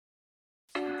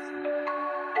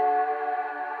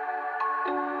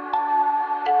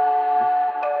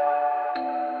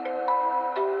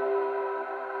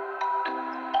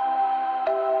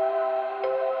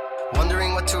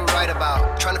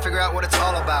trying to figure out what it's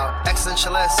all about.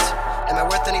 Existentialist, am I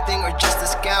worth anything or just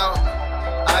discount?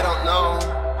 I don't know.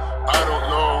 I don't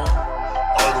know.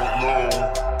 I don't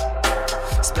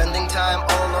know. Spending time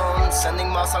all alone, sending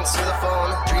my songs to the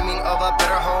phone, dreaming of a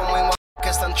better home. We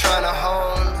focused on trying to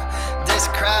hone this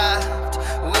craft,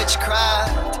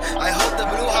 witchcraft. I hope the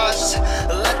blue hearts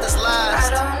let this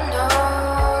last. I don't know.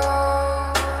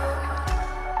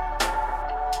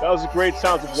 That was the great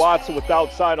sounds of Watson with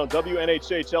Outside on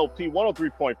WNHH LP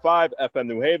 103.5 FM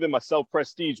New Haven. Myself,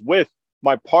 Prestige, with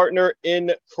my partner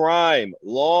in crime,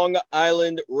 Long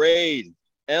Island Raised,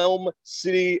 Elm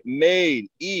City made,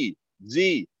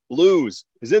 EZ BlueZ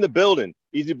is in the building.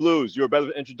 EZ BlueZ, you're better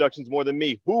with introductions more than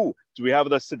me. Who do we have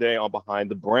with us today on Behind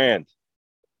the Brand?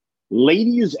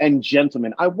 Ladies and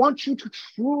gentlemen, I want you to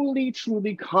truly,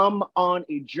 truly come on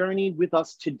a journey with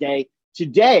us today.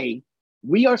 Today,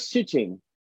 we are sitting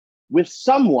with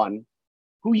someone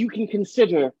who you can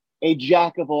consider a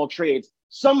jack of all trades,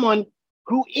 someone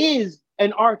who is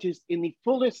an artist in the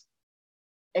fullest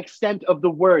extent of the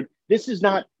word. This is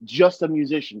not just a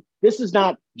musician. This is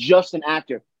not just an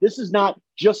actor. This is not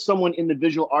just someone in the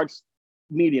visual arts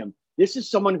medium. This is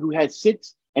someone who has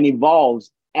sits and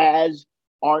evolves as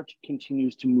art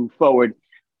continues to move forward.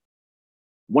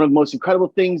 One of the most incredible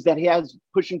things that he has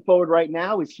pushing forward right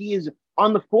now is he is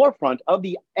on the forefront of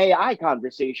the AI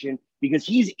conversation because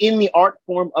he's in the art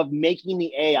form of making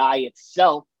the AI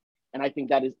itself. And I think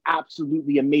that is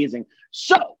absolutely amazing.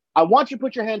 So I want you to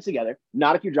put your hands together,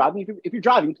 not if you're driving. If you're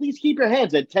driving, please keep your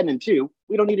hands at 10 and 2.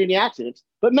 We don't need any accidents.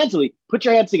 But mentally, put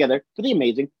your hands together for the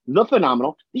amazing, the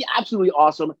phenomenal, the absolutely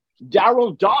awesome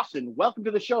Darrell Dawson. Welcome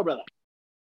to the show, brother.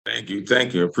 Thank you.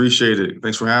 Thank you. Appreciate it.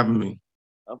 Thanks for having me.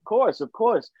 Of course, of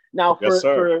course. Now,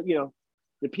 for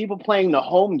the people playing the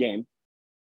home game,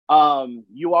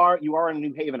 you are a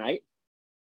New Havenite,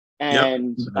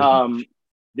 and Yep.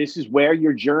 This is where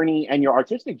your journey and your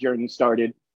artistic journey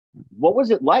started. What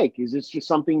was it like? Is this just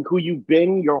something who you've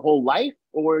been your whole life,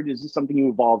 or is this something you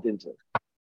evolved into?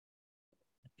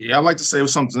 Yeah, I like to say it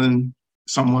was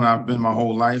someone I've been my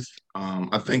whole life.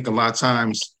 I think a lot of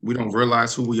times we don't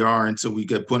realize who we are until we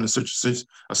get put in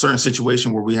a certain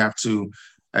situation where we have to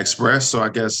express. So I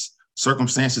guess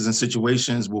circumstances and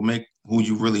situations will make who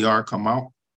you really are come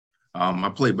out. I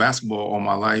played basketball all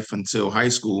my life until high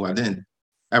school. I didn't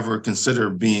ever consider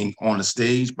being on the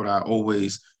stage, but I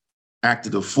always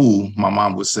acted a fool, my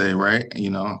mom would say, right?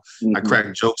 I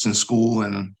cracked jokes in school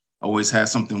and always had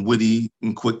something witty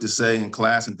and quick to say in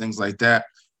class and things like that.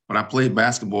 But I played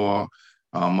basketball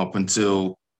up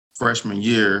until freshman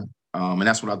year, and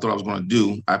that's what I thought I was going to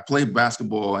do. I played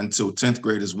basketball until 10th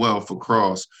grade as well for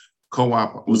Cross.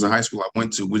 Co-op was the high school I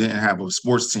went to. We didn't have a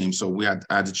sports team, so I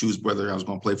had to choose whether I was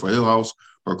going to play for Hill House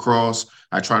or Cross.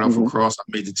 I tried out for Cross. I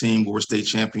made the team. We were state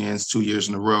champions 2 years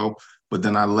in a row. But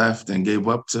then I left and gave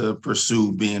up to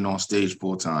pursue being on stage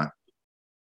full time.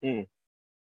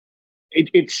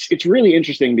 It's really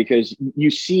interesting because you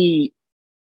see,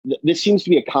 this seems to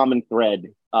be a common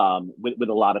thread with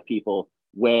a lot of people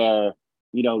where,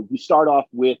 you start off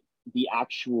with the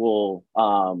actual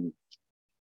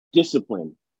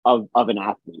discipline of an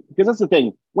athlete. Because that's the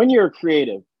thing, when you're a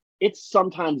creative, it's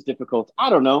sometimes difficult,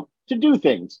 to do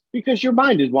things because your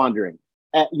mind is wandering.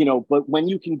 But when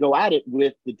you can go at it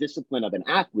with the discipline of an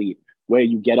athlete, where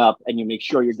you get up and you make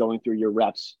sure you're going through your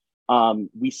reps,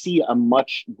 we see a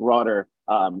much broader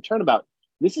turnabout.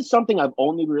 This is something I've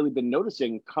only really been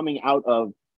noticing coming out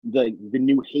of the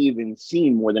New Haven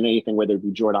scene more than anything, whether it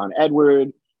be Jordan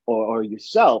Edward or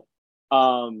yourself.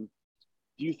 Do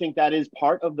you think that is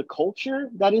part of the culture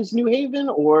that is New Haven,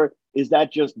 or is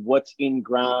that just what's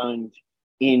ingrained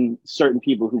in certain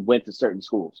people who went to certain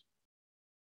schools?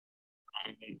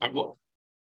 I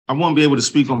won't be able to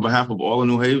speak on behalf of all of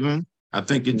New Haven. I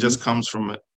think it just comes from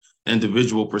an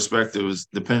individual perspectives,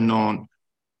 depending on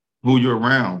who you're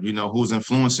around, who's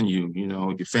influencing you,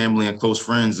 your family and close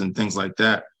friends and things like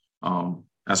that.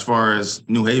 As far as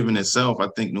New Haven itself, I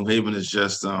think New Haven is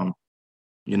just, a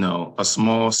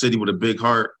small city with a big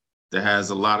heart that has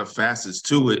a lot of facets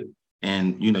to it.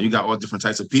 And, you got all different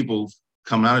types of people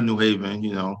coming out of New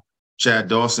Haven, Chad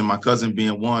Dawson, my cousin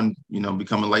being one,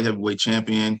 becoming light heavyweight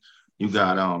champion. You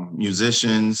got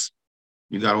musicians,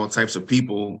 you got all types of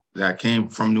people that came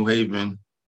from New Haven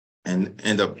and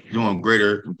end up doing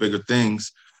greater, bigger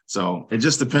things. So it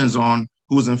just depends on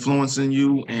who's influencing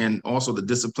you and also the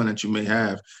discipline that you may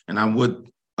have. And I would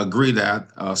agree that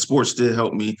sports did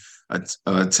help me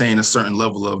attain a certain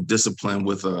level of discipline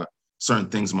with certain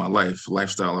things in my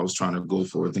lifestyle I was trying to go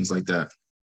for, things like that.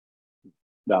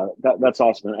 No, that's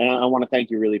awesome. And I want to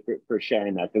thank you really for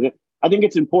sharing that, because I think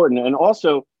it's important. And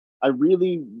also, I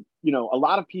really, a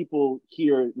lot of people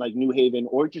here like New Haven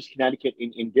or just Connecticut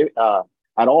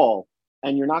at all,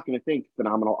 and you're not going to think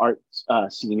phenomenal art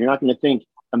scene. You're not going to think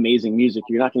amazing music.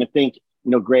 You're not going to think,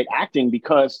 great acting,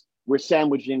 because we're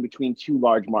sandwiched in between two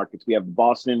large markets. We have the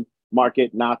Boston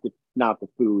market, not the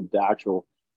food, the actual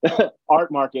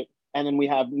art market, and then we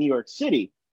have New York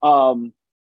City. So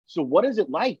what is it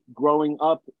like growing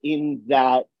up in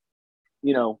that,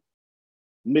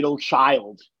 middle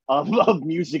child of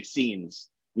music scenes,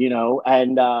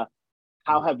 and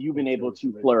how have you been able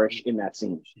to flourish in that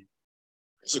scene?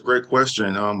 It's a great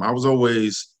question. I was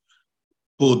always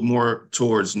pulled more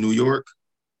towards New York.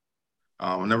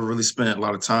 I never really spent a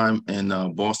lot of time in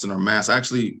Boston or Mass. I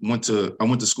actually went to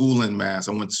school in Mass.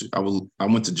 I went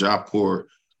to Job Corps.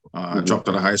 I dropped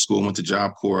out of high school, went to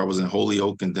Job Corps. I was in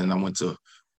Holyoke, and then I went to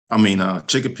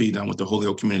Chicopee. Then I went to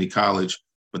Holyoke Community College.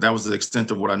 But that was the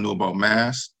extent of what I knew about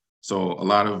Mass. So a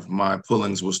lot of my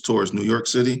pullings was towards New York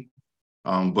City.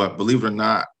 But believe it or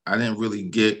not, I didn't really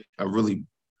get a really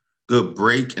good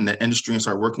break in the industry and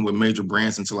start working with major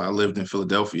brands until I lived in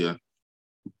Philadelphia.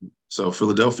 So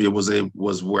Philadelphia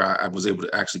was where I was able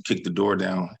to actually kick the door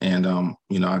down. And,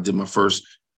 I did my first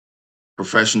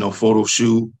professional photo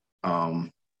shoot. I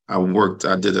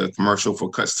did a commercial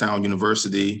for Kutztown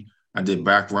University. I did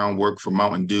background work for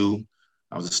Mountain Dew.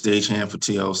 I was a stagehand for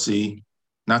TLC,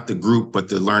 not the group, but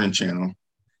the Learning Channel.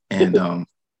 And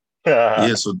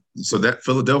so that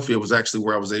Philadelphia was actually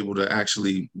where I was able to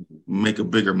actually make a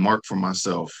bigger mark for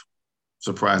myself,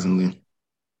 surprisingly.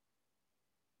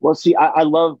 Well, see, I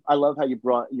love how you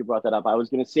brought that up. I was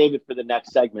going to save it for the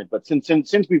next segment, but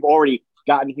since we've already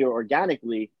gotten here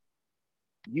organically,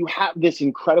 you have this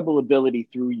incredible ability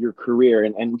through your career,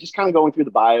 and just kind of going through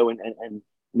the bio and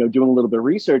doing a little bit of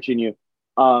research in you.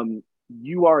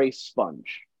 You are a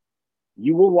sponge.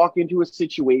 You will walk into a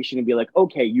situation and be like,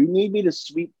 okay, you need me to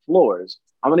sweep floors.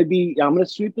 I'm going to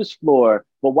sweep this floor.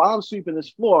 But while I'm sweeping this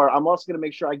floor, I'm also going to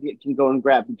make sure I can go and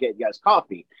get you guys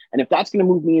coffee. And if that's going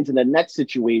to move me into the next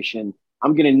situation,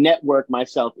 I'm going to network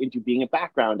myself into being a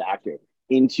background actor,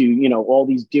 into, all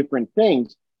these different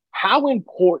things. How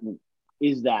important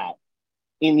is that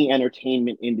in the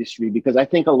entertainment industry? Because I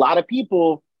think a lot of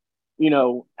people,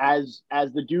 as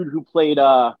the dude who played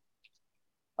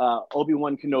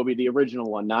Obi-Wan Kenobi, the original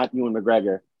one, not Ewan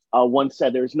McGregor, once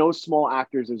said, there's no small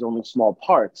actors, there's only small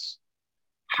parts.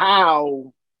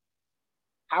 How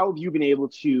have you been able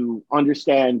to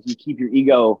understand you keep your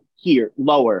ego here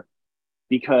lower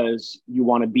because you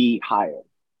want to be higher?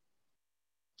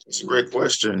 It's a great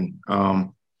question. I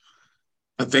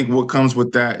think what comes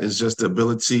with that is just the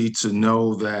ability to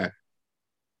know that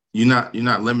you're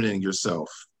not limiting yourself,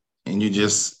 and you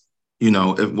just,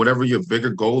 if whatever your bigger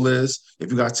goal is,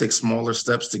 if you got to take smaller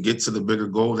steps to get to the bigger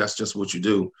goal, that's just what you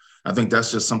do. I think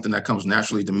that's just something that comes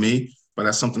naturally to me, but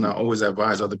that's something I always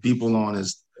advise other people on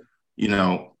is,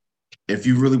 if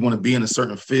you really want to be in a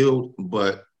certain field,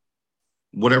 but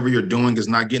whatever you're doing is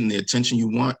not getting the attention you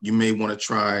want, you may want to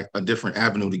try a different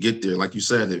avenue to get there. Like you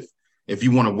said, if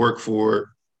you want to work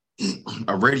for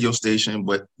a radio station,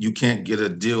 but you can't get a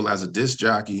deal as a disc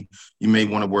jockey, you may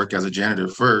want to work as a janitor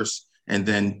first. And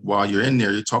then while you're in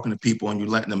there, you're talking to people and you're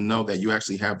letting them know that you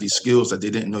actually have these skills that they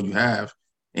didn't know you have.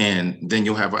 And then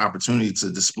you'll have an opportunity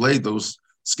to display those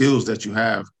skills that you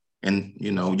have. And,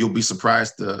 you'll be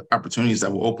surprised the opportunities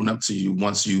that will open up to you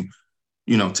once you,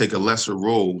 take a lesser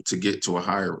role to get to a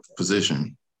higher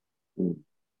position.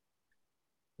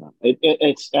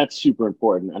 That's super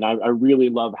important. And I really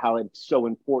love how it's so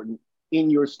important in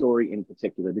your story in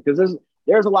particular, because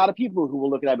there's a lot of people who will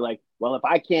look at that and be like, well, if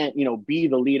I can't, be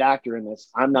the lead actor in this,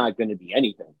 I'm not going to be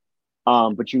anything.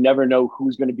 But you never know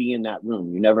who's going to be in that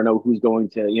room. You never know who's going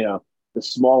to, the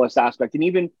smallest aspect. And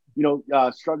even,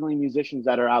 struggling musicians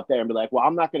that are out there and be like, well,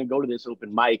 I'm not going to go to this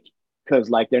open mic because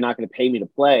they're not going to pay me to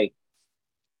play.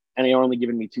 And they're only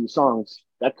giving me 2 songs.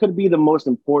 That could be the most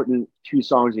important 2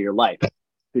 songs of your life,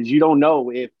 because you don't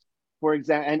know if, for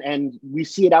example, and we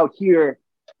see it out here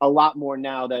a lot more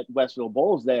now that Westville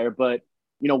Bowl's there. But,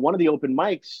 one of the open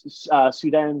mics,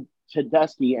 Sudan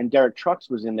Tedeschi and Derek Trucks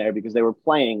was in there because they were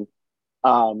playing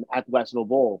at Westville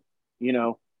Bowl.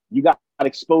 You got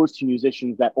exposed to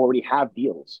musicians that already have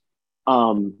deals,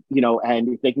 and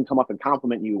if they can come up and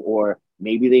compliment you, or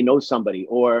maybe they know somebody,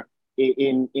 or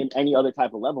in any other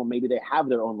type of level, maybe they have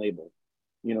their own label.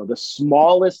 The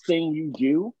smallest thing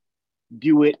you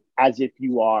do it as if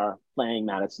you are playing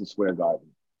Madison Square Garden,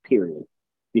 period.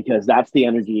 Because that's the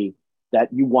energy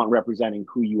that you want representing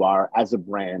who you are as a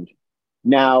brand.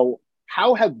 Now,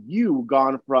 how have you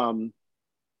gone from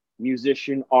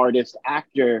musician, artist,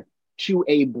 actor to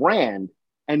a brand?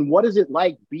 And what is it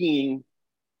like being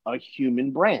a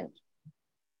human brand?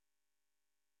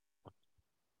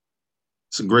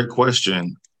 It's a great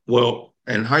question. Well,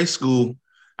 in high school,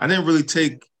 I didn't really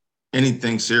take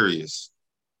anything serious.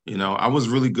 I was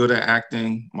really good at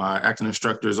acting. My acting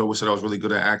instructors always said I was really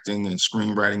good at acting and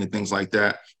screenwriting and things like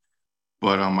that.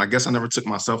 But I guess I never took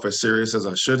myself as serious as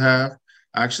I should have.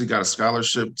 I actually got a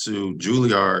scholarship to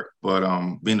Juilliard, but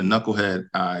being a knucklehead,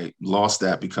 I lost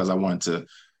that because I wanted to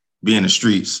be in the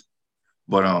streets.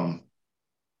 But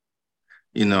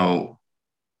you know,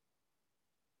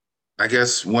 I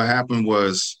guess what happened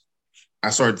was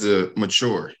I started to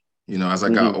mature. As I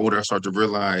got Mm-hmm. older, I started to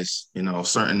realize,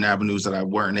 certain avenues that I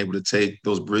weren't able to take,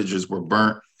 those bridges were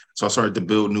burnt. So I started to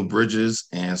build new bridges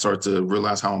and started to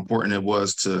realize how important it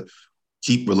was to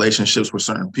keep relationships with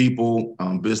certain people,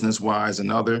 business wise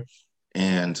and other.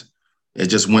 And it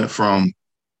just went from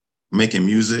making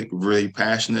music really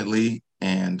passionately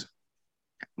and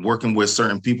working with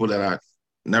certain people that I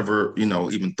never,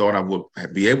 even thought I would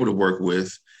be able to work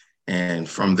with. And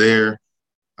from there,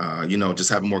 just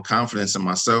having more confidence in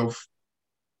myself,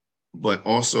 but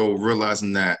also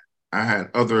realizing that I had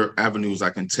other avenues I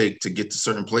can take to get to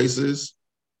certain places.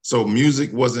 So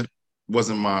music wasn't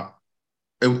my.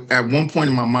 At one point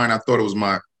in my mind, I thought it was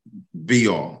my be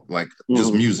all, like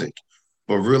just Mm-hmm. music,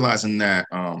 but realizing that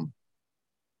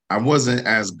I wasn't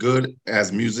as good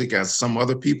as music as some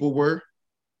other people were.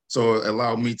 So it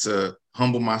allowed me to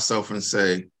humble myself and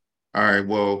say, all right,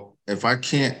 well, if I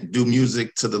can't do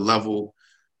music to the level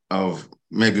of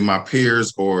maybe my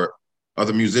peers or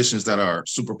other musicians that are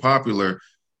super popular,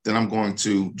 then I'm going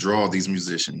to draw these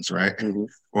musicians, right? Mm-hmm.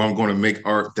 Or I'm going to make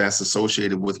art that's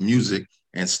associated with music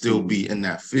and still Mm-hmm. be in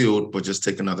that field, but just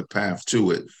take another path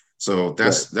to it. So Right.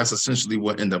 that's essentially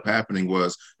what ended up happening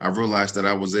was I realized that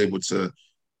I was able to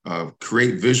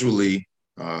create visually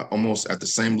almost at the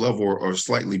same level or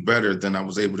slightly better than I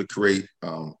was able to create,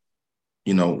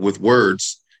 with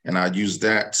words. And I used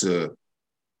that to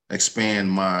expand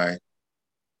my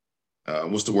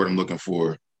what's the word I'm looking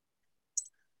for?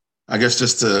 I guess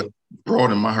just to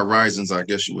broaden my horizons, I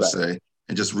guess you would Right. say,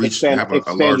 and just have a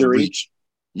Expand larger your reach. reach.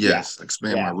 Yeah. Yes,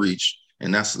 expand my Yeah. reach.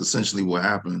 And that's essentially what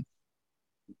happened.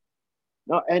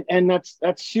 No, and that's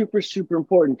super super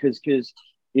important because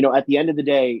at the end of the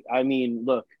day, I mean,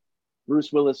 look,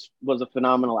 Bruce Willis was a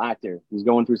phenomenal actor. He's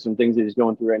going through some things that he's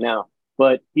going through right now,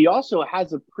 but he also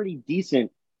has a pretty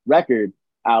decent record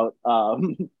out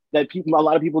that a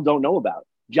lot of people don't know about.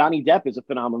 Johnny Depp is a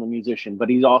phenomenal musician, but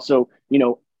he's also,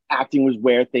 acting was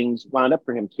where things wound up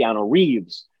for him. Keanu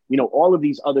Reeves, all of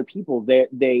these other people,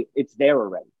 it's there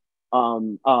already.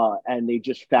 And they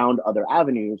just found other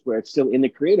avenues where it's still in the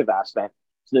creative aspect.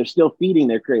 So they're still feeding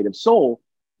their creative soul,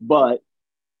 but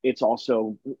it's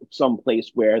also some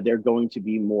place where they're going to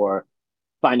be more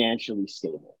financially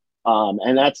stable.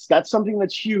 And that's something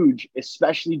that's huge,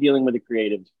 especially dealing with a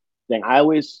creative thing. I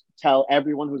always tell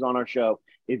everyone who's on our show,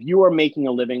 if you are making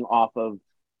a living off of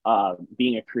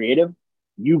being a creative,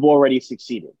 you've already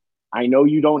succeeded. I know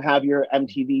you don't have your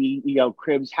MTV,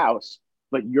 Cribs house,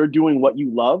 but you're doing what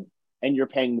you love and you're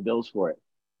paying the bills for it.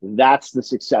 That's the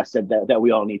success that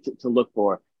we all need to look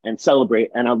for and celebrate.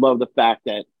 And I love the fact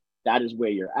that that is where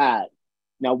you're at.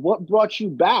 Now, what brought you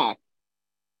back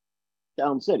to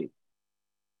Elm City?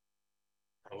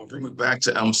 What brought me back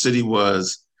to Elm City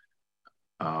was,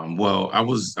 well, I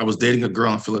was dating a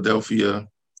girl in Philadelphia.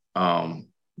 Um,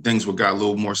 Things got a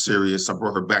little more serious. I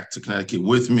brought her back to Connecticut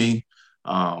with me,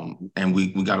 and we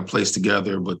got a place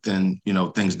together. But then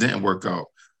things didn't work out,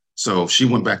 so she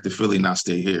went back to Philly and I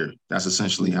stayed here. That's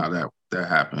essentially how that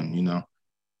happened.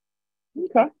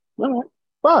 Okay, all right.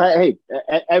 Well, hey,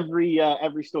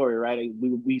 every story, right?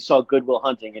 We saw Good Will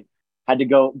Hunting and had to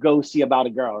go see about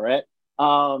a girl, right?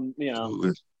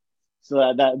 Absolutely. So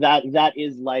that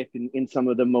is life in some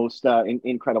of the most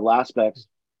incredible aspects.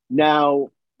 Now,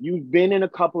 you've been in a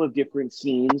couple of different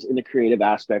scenes in the creative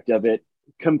aspect of it,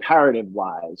 comparative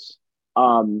wise.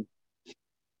 Um,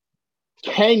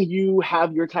 can you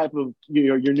have your type of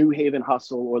your New Haven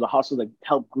hustle or the hustle that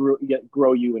helped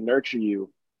grow you and nurture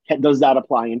you? Does that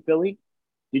apply in Philly?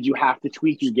 Did you have to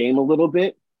tweak your game a little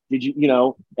bit? Did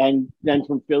and then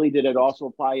from Philly, did it also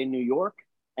apply in New York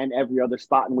and every other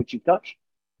spot in which you touched?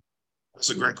 That's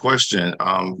a great question.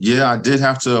 Yeah, I did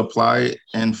have to apply it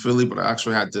in Philly, but I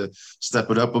actually had to step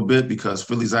it up a bit because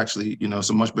Philly's actually, it's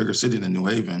a much bigger city than New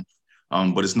Haven,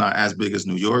 but it's not as big as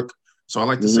New York. So I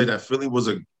like to say Mm-hmm. that Philly was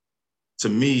to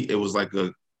me, it was like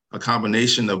a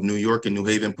combination of New York and New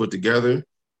Haven put together.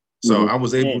 So I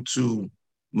was Mm-hmm. able to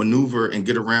maneuver and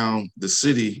get around the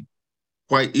city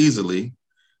quite easily.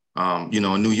 In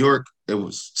New York, it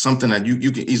was something that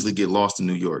you can easily get lost in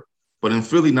New York. But in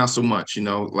Philly, not so much,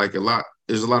 like a lot,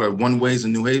 there's a lot of one ways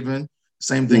in New Haven.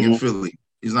 Same thing in Philly.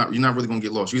 You're not really going to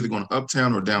get lost. You're either going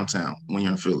uptown or downtown when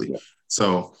you're in Philly. Yeah.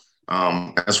 So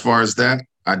as far as that,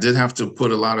 I did have to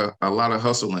put a lot of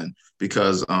hustle in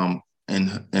because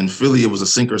in Philly it was a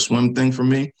sink or swim thing for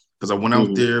me because I went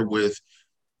out there with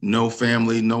no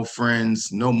family, no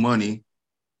friends, no money,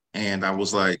 and I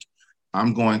was like,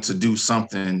 I'm going to do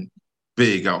something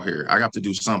big out here. I got to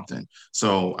do something.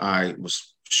 So I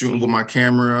was shooting with my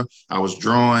camera. I was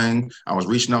drawing. I was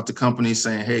reaching out to companies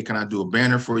saying, hey, can I do a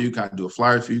banner for you? Can I do a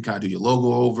flyer for you? Can I do your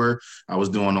logo over? I was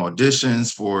doing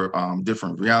auditions for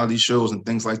different reality shows and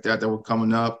things like that were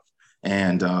coming up.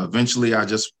 And eventually I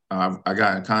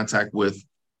got in contact with,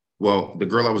 well, the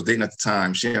girl I was dating at the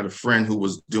time. She had a friend who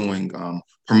was doing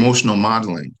promotional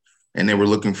modeling, and they were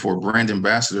looking for brand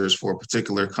ambassadors for a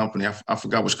particular company. I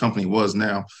forgot which company it was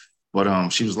now, but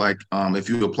she was like, if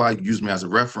you apply, use me as a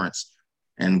reference,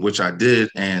 and which I did.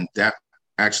 And that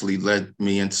actually led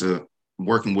me into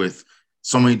working with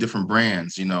so many different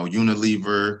brands,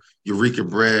 Unilever, Eureka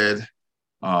Bread,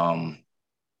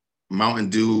 Mountain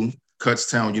Dew,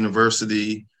 Kutztown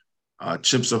University,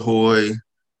 Chips Ahoy,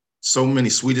 so many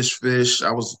Swedish Fish.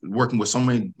 I was working with so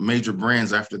many major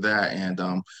brands after that. And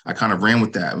I kind of ran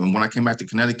with that. And when I came back to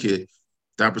Connecticut,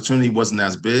 the opportunity wasn't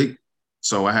as big.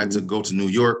 So I had to go to New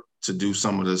York to do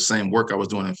some of the same work I was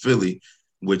doing in Philly,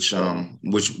 which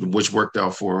worked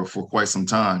out for quite some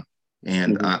time.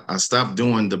 And I stopped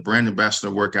doing the brand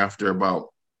ambassador work after about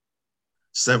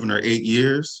 7 or 8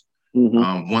 years.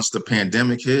 Once the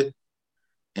pandemic hit,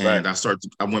 and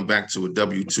I went back to a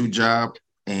W-2 job,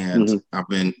 and I've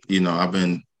been in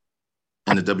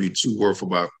the W-2 world for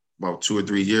about 2 or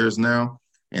 3 years now.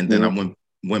 And then I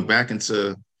went back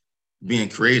into being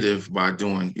creative by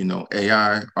doing,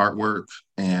 AI artwork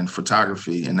and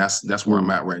photography. And that's where I'm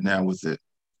at right now with it.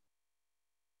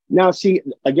 Now, see,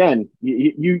 again,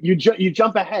 you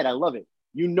jump ahead. I love it.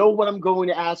 You know what I'm going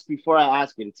to ask before I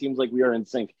ask it. It seems like we are in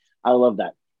sync. I love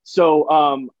that. So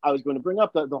I was going to bring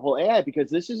up the whole AI because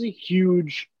this is a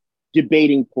huge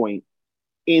debating point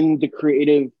in the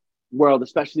creative world,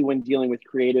 especially when dealing with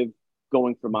creative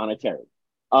going for monetary.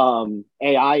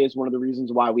 AI is one of the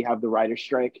reasons why we have the writer's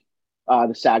strike,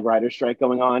 the SAG writer's strike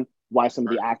going on, why some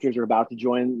of the actors are about to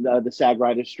join the SAG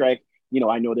writer's strike.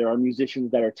 I know there are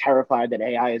musicians that are terrified that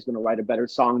AI is going to write a better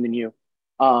song than you.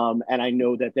 And I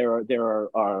know that there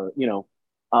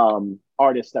are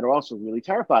artists that are also really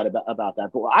terrified about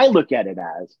that. But I look at it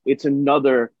as it's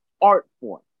another art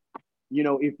form.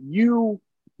 If you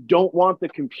don't want the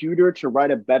computer to write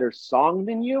a better song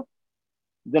than you,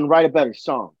 then write a better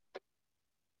song.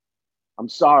 I'm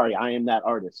sorry, I am that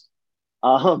artist.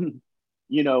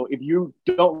 If you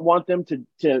don't want them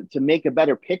to make a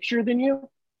better picture than you,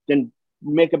 then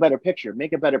make a better picture,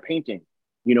 make a better painting.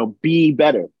 Be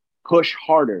better, push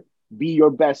harder, be your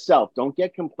best self. Don't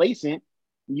get complacent.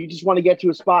 You just want to get to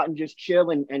a spot and just chill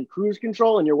and cruise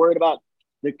control, and you're worried about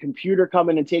the computer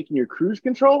coming and taking your cruise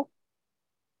control.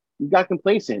 You got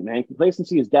complacent, man.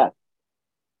 Complacency is death.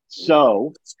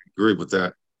 So agree with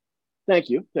that. Thank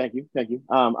you.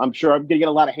 I'm sure I'm gonna get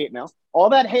a lot of hate mail. All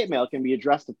that hate mail can be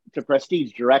addressed to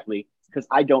Prestige directly because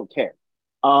I don't care.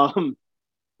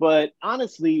 But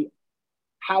honestly,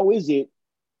 how is it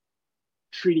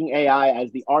treating AI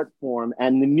as the art form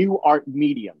and the new art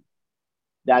medium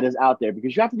that is out there?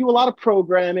 Because you have to do a lot of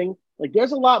programming. Like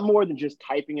there's a lot more than just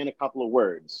typing in a couple of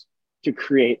words to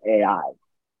create AI.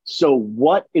 So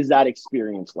what is that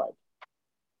experience like?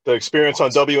 The experience on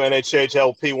WNHH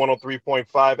LP 103.5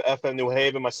 FM New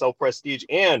Haven, myself, Prestige,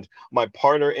 and my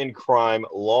partner in crime,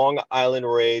 Long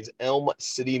Island Raids, Elm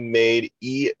City made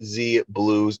EZ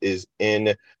BlueZ is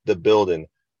in the building.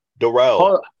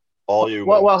 Darrell, all you.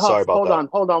 Sorry about that.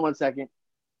 Hold on 1 second.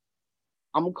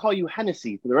 I'm going to call you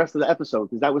Hennessy for the rest of the episode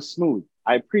because that was smooth.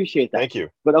 I appreciate that. Thank you.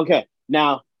 But okay,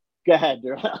 now go ahead,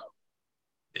 Darrell.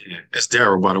 It's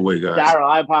Darrell, by the way, guys. Darrell,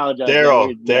 I apologize.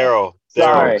 Darrell.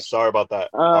 Sorry about that.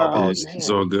 It's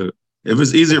all good. If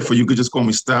it's easier for you, could just call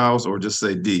me Styles or just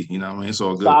say D. You know what I mean? It's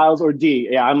all good. Styles or D.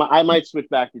 Yeah, I might switch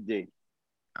back to D.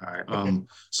 All right.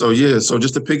 So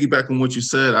just to piggyback on what you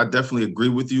said, I definitely agree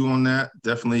with you on that.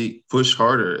 Definitely push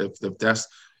harder. If that's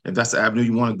the avenue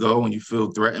you want to go and you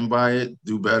feel threatened by it,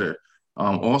 do better.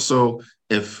 Also,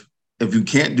 if you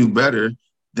can't do better,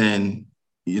 then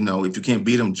if you can't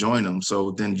beat them, join them.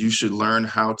 So then you should learn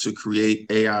how to create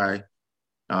AI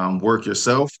work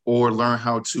yourself, or learn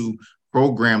how to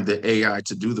program the AI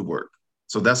to do the work.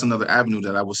 So that's another avenue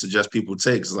that I would suggest people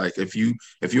take. It's like if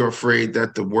you're afraid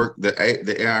that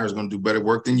the AI is going to do better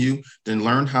work than you, then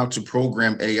learn how to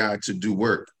program AI to do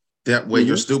work. That way,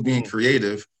 you're still being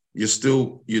creative. You're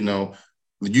still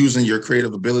using your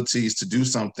creative abilities to do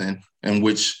something in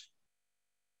which,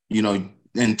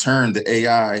 in turn, the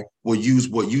AI will use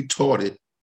what you taught it,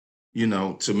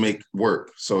 to make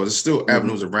work. So there's still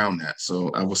avenues around that. So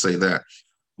I will say that.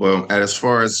 Well, as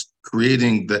far as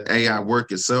creating the AI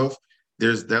work itself,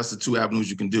 that's the two avenues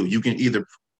you can do. You can either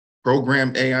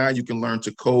program AI, you can learn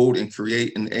to code and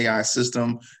create an AI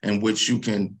system in which you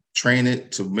can train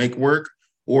it to make work,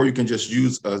 or you can just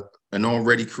use an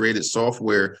already created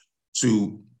software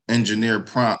to engineer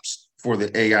prompts for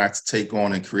the AI to take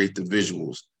on and create the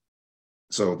visuals.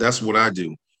 So that's what I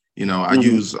do. I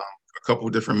use a couple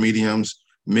of different mediums,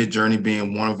 Midjourney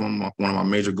being one of them, one of my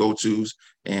major go-tos.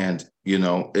 And,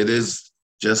 it is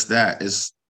just that.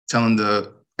 It's telling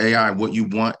the AI what you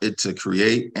want it to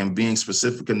create and being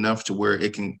specific enough to where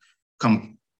it can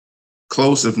come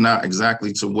close, if not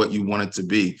exactly, to what you want it to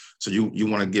be. So you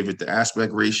want to give it the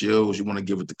aspect ratios, you want to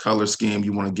give it the color scheme,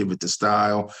 you want to give it the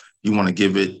style, you want to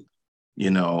give it,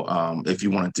 if you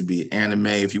want it to be anime,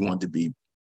 if you want it to be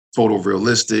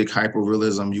photorealistic,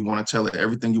 hyperrealism, you want to tell it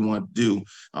everything you want to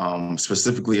do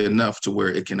specifically enough to where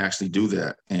it can actually do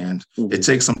that. And it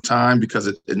takes some time because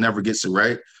it never gets it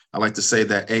right. I like to say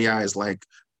that AI is like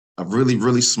a really,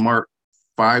 really smart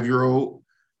 5-year-old.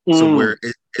 So where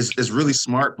it's really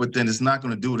smart, but then it's not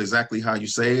going to do it exactly how you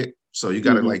say it. So you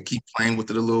got to keep playing with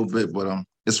it a little bit, but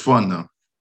it's fun though.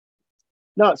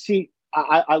 No, see,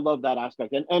 I love that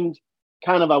aspect. And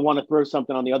kind of I want to throw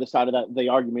something on the other side of the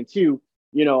argument too.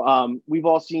 We've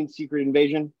all seen Secret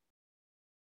Invasion.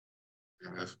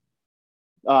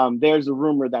 There's a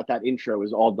rumor that intro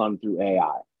is all done through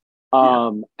AI.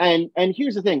 And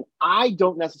here's the thing, I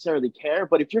don't necessarily care,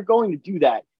 but if you're going to do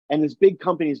that and this big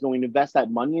company is going to invest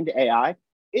that money into AI,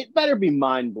 it better be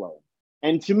mind-blowing.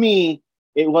 And to me,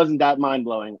 it wasn't that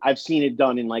mind-blowing. I've seen it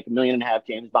done in like 1.5 million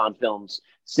James Bond films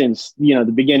since,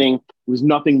 the beginning. It was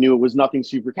nothing new. It was nothing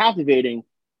super captivating.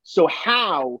 So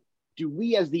how do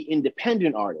we as the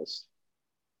independent artists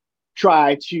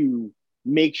try to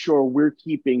make sure we're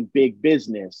keeping big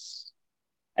business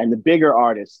and the bigger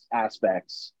artist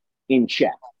aspects in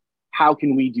check? How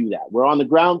can we do that? We're on the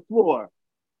ground floor.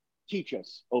 Teach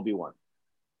us, Obi-Wan.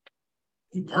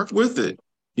 Work with it.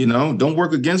 Don't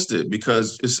work against it,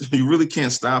 because you really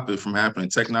can't stop it from happening.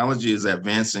 Technology is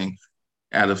advancing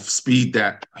at a speed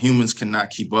that humans cannot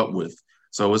keep up with.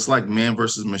 So it's like man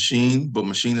versus machine, but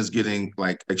machine is getting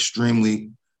like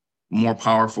extremely more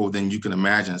powerful than you can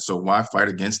imagine. So why fight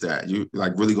against that? You're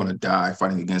like really going to die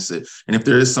fighting against it. And if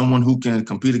there is someone who can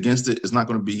compete against it, it's not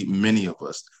going to be many of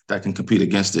us that can compete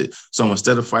against it. So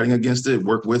instead of fighting against it,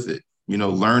 work with it,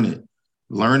 learn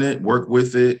it, work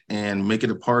with it, and make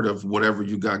it a part of whatever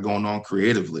you got going on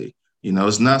creatively.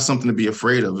 It's not something to be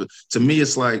afraid of. To me,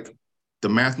 it's like the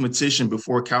mathematician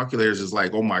before calculators is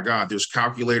like, oh my God, there's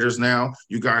calculators now.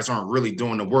 You guys aren't really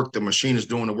doing the work. The machine is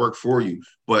doing the work for you,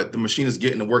 but the machine is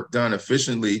getting the work done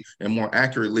efficiently and more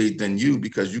accurately than you,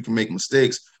 because you can make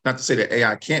mistakes. Not to say that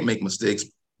AI can't make mistakes,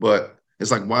 but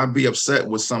it's like, why be upset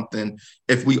with something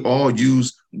if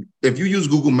if you use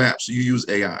Google Maps, you use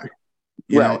AI.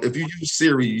 If you use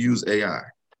Siri, you use AI.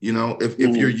 If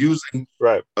you're using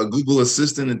a Google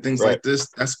Assistant and things like this,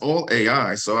 that's all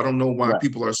AI. So I don't know why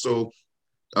people are so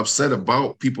upset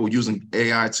about people using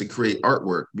AI to create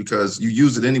artwork, because you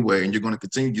use it anyway, and you're going to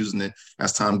continue using it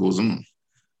as time goes on.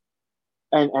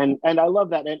 And I love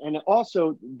that. And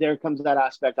also there comes that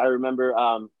aspect. I remember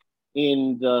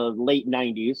in the late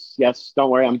 90s, yes, don't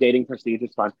worry, I'm dating Prestige,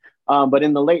 it's fine. But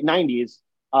in the late 90s,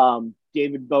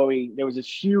 David Bowie, there was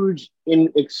this huge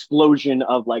explosion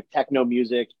of like techno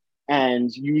music and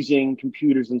using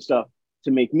computers and stuff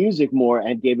to make music more.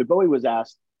 And David Bowie was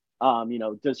asked,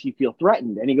 does he feel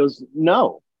threatened? And he goes,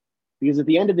 no, because at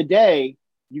the end of the day,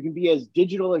 you can be as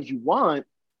digital as you want.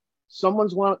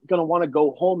 Someone's going to want to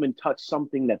go home and touch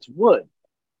something that's wood.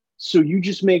 So you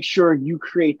just make sure you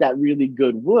create that really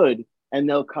good wood, and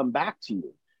they'll come back to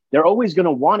you. They're always going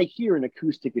to want to hear an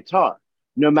acoustic guitar,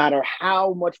 no matter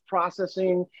how much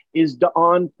processing is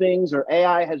on things, or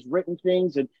AI has written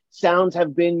things and sounds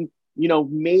have been,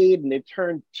 made, and they've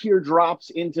turned teardrops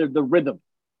into the rhythm.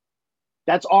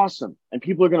 That's awesome. And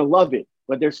people are going to love it,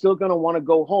 but they're still going to want to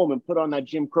go home and put on that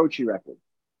Jim Croce record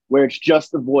where it's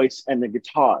just the voice and the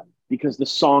guitar, because the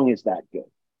song is that good.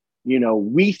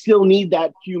 We still need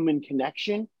that human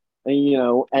connection,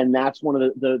 and that's one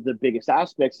of the biggest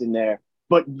aspects in there.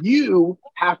 But you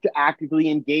have to actively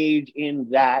engage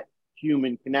in that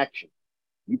human connection.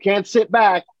 You can't sit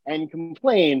back and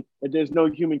complain that there's no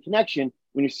human connection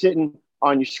when you're sitting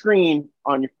on your screen,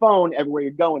 on your phone, everywhere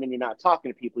you're going, and you're not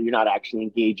talking to people. You're not actually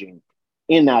engaging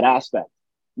in that aspect.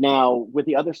 Now, with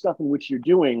the other stuff in which you're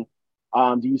doing,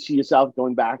 Do you see yourself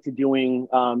going back to doing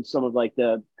some of like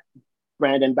the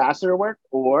brand ambassador work,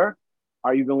 or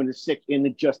are you going to stick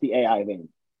in just the AI vein?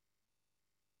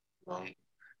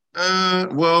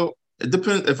 Well, it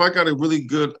depends. If I got a really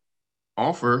good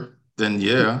offer, then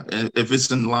yeah. And if it's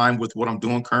in line with what I'm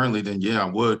doing currently, then yeah, I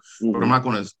would. But I'm not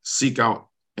going to seek out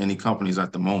any companies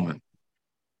at the moment.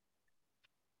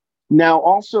 Now,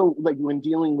 also, like when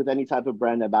dealing with any type of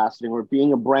brand ambassador or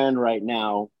being a brand right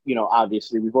now,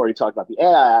 obviously we've already talked about the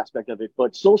AI aspect of it,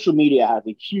 but social media has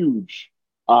a huge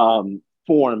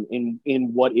form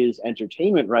in what is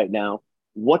entertainment right now.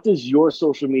 What does your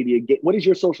social media what is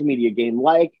your social media game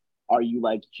like? Are you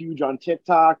like huge on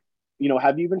TikTok?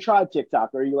 Have you even tried TikTok?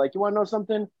 Or are you like, you want to know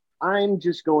something? I'm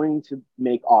just going to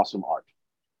make awesome art.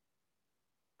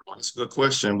 That's a good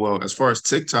question. Well, as far as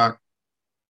TikTok,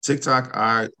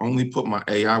 I only put my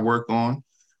AI work on.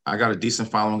 I got a decent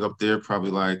following up there,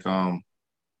 probably like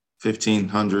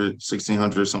 1,500,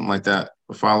 1,600, something like that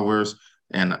for followers.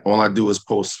 And all I do is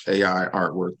post AI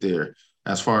artwork there.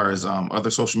 As far as other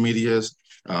social medias,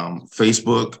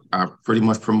 Facebook, I pretty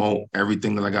much promote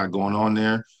everything that I got going on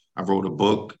there. I wrote a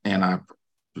book and I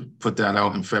put that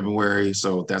out in February.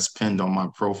 So that's pinned on my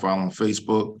profile on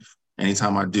Facebook.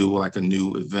 Anytime I do like a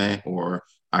new event or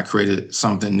I created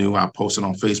something new, I post it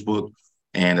on Facebook.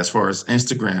 And as far as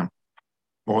Instagram,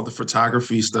 all the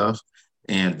photography stuff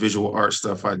and visual art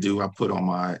stuff I do, I put on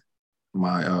my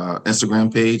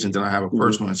Instagram page, and then I have a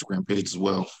personal Instagram page as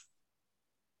well.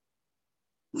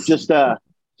 Just do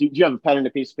you have a pen and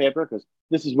a piece of paper? Because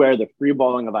this is where the free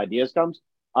balling of ideas comes.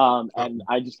 And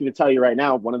I'm just going to tell you right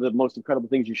now, one of the most incredible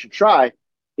things you should try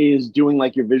is doing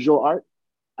like your visual art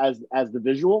as the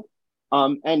visual,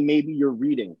 and maybe you're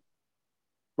reading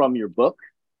from your book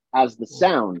as the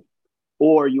sound,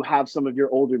 or you have some of your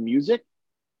older music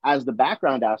as the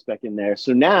background aspect in there.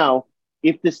 So now,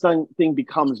 if this thing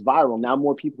becomes viral, now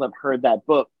more people have heard that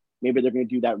book. Maybe they're going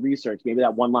to do that research. Maybe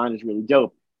that one line is really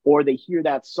dope, or they hear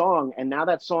that song, and now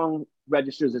that song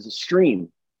registers as a stream.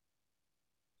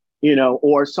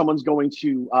 Or someone's going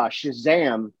to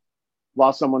Shazam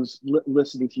while someone's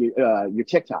listening to your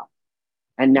TikTok.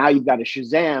 And now you've got a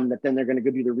Shazam that then they're going to go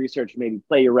do the research, maybe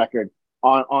play your record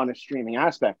on a streaming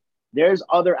aspect. There's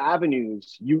other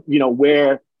avenues,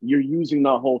 where you're using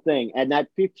the whole thing. And that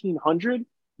 1,500,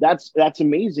 that's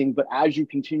amazing. But as you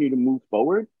continue to move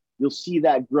forward, you'll see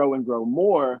that grow and grow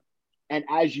more. And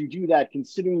as you do that,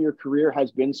 considering your career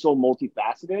has been so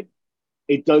multifaceted,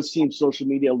 it does seem social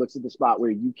media looks at the spot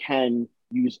where you can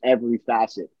use every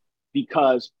facet,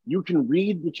 because you can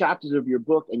read the chapters of your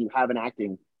book and you have an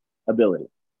acting ability.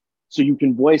 So you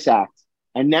can voice act.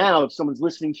 And now if someone's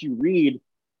listening to you read,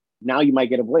 now you might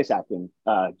get a voice acting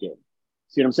gig.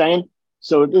 See what I'm saying?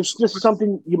 So it's just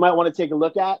something you might want to take a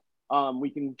look at. We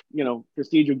can,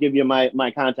 Prestige will give you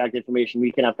my contact information.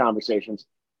 We can have conversations.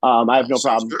 I have no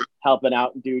problem helping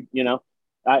out, dude.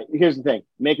 Here's the thing: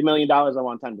 make $1 million, I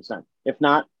want 10%. If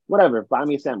not, whatever, buy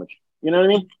me a sandwich. You know what I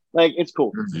mean? Like, it's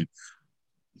cool.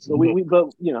 So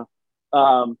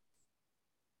but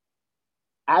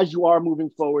as you are moving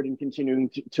forward and continuing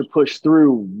to push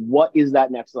through, what is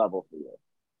that next level for you?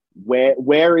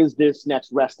 Where is this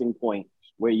next resting point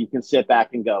where you can sit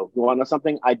back and go, you want to know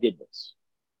something? I did this.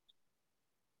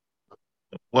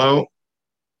 Well,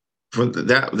 for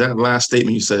that last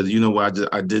statement you said,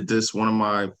 I did this. One of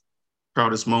my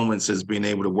proudest moments is being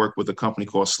able to work with a company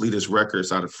called Sleetus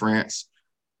Records out of France.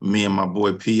 Me and my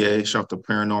boy PA, shout out to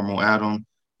Paranormal Adam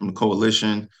from the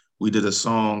Coalition. We did a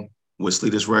song with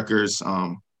Sleetus Records,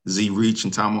 Z Reach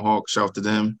and Tomahawk, shout out to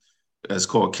them. It's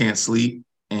called Can't Sleep.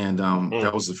 And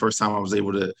that was the first time I was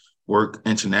able to work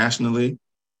internationally.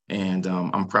 And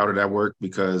I'm proud of that work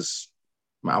because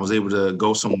I was able to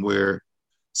go somewhere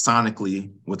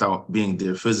sonically without being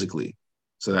there physically.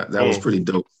 So that was pretty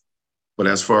dope. But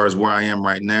as far as where I am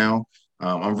right now,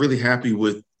 I'm really happy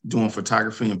with doing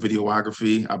photography and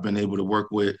videography. I've been able to work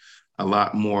with a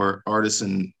lot more artists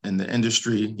in the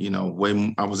industry.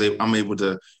 I'm able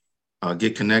to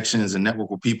get connections and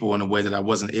network with people in a way that I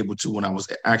wasn't able to when I was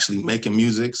actually making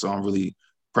music. So I'm really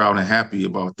proud and happy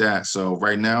about that. So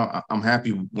right now, I'm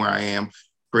happy where I am,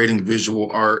 creating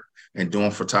visual art and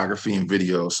doing photography and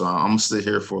video. So I'm gonna sit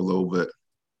here for a little bit.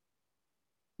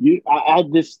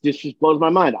 This just blows my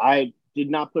mind. I did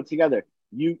not put together.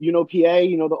 PA,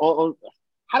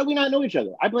 how do we not know each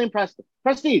other? I blame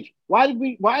Prestige. Why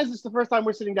is this the first time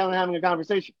we're sitting down and having a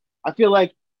conversation? I feel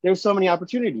like there's so many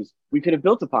opportunities we could have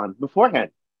built upon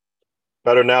beforehand.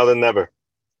 Better now than never.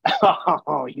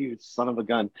 Oh, you son of a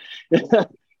gun.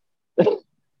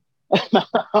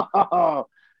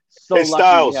 Hey,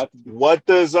 Styles, what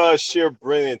does sheer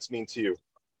brilliance mean to you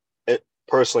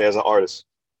personally as an artist?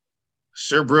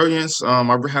 Sheer Brilliance. I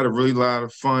had a really lot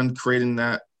of fun creating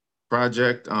that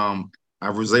project. I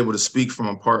was able to speak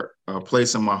from a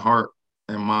place in my heart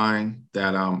and mind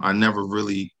that I never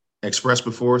really expressed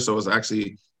before. So it was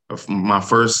actually my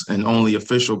first and only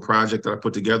official project that I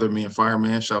put together. Me and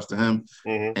Fireman, shouts to him,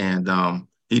 Mm-hmm. and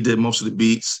he did most of the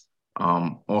beats.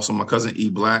 Also, my cousin E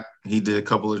Black, he did a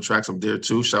couple of the tracks up there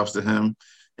too. Shouts to him,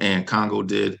 and Congo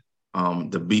did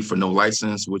the beat for No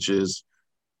License, which is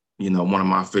one of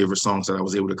my favorite songs that I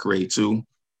was able to create too.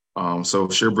 So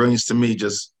Sheer Brilliance to me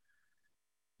just,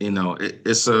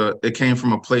 it came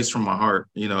from a place from my heart.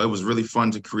 It was really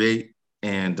fun to create,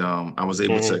 and I was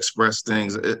able to express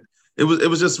things. It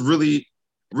was just really,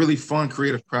 really fun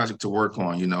creative project to work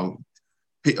on.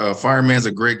 Fireman's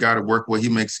a great guy to work with. He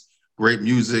makes great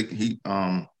music.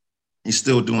 He's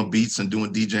still doing beats and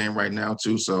doing DJing right now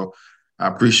too. So I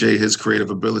appreciate his creative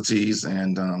abilities,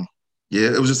 and yeah,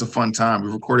 it was just a fun time.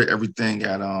 We recorded everything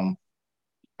at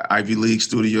Ivy League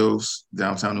Studios,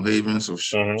 downtown New Haven. So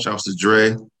shouts to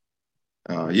Dre.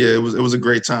 Yeah, it was a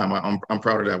great time. I'm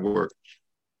proud of that work.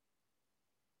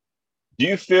 Do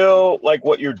you feel like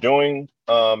what you're doing,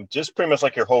 just pretty much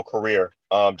like your whole career,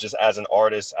 just as an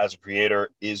artist, as a creator,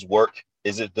 is work?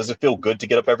 Does it feel good to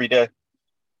get up every day?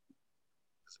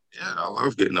 Yeah, I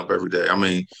love getting up every day. I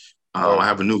mean, I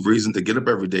have a new reason to get up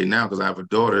every day now because I have a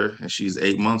daughter and she's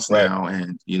 8 months now,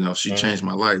 and she changed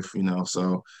my life.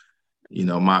 So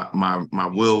my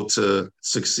will to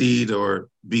succeed or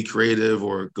be creative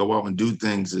or go out and do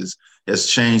things has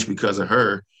changed because of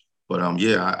her. But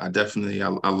yeah, I definitely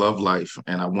I love life,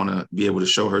 and I want to be able to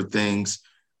show her things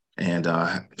and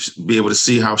be able to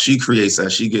see how she creates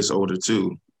as she gets older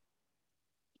too.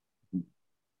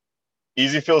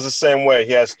 Easy feels the same way.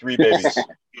 He has 3 babies.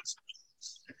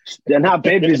 They're not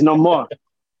babies no more.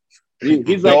 He's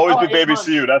They'll like, always be babies months.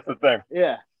 to you. That's the thing.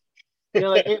 Yeah. They're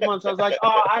like 8 months. I was like,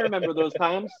 oh, I remember those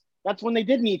times. That's when they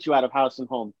did meet you out of house and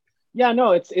home. Yeah,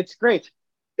 no, it's great.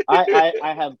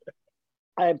 I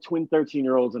have twin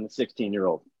 13-year-olds and a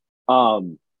 16-year-old.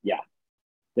 Yeah,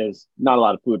 there's not a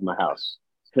lot of food in my house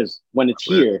because when it's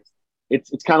here,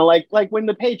 it's kind of like when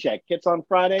the paycheck hits on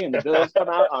Friday and the bills come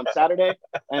out on Saturday,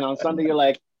 and on Sunday you're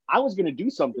like, I was gonna do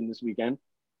something this weekend.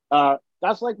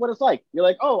 That's like what it's like. You're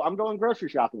like, oh, I'm going grocery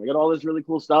shopping. I got all this really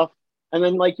cool stuff, and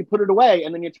then like you put it away,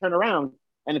 and then you turn around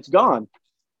and it's gone.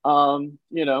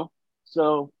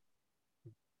 So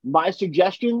my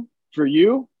suggestion for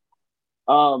you,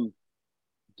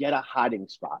 get a hiding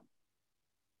spot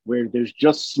where there's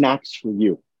just snacks for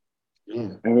you.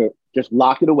 And just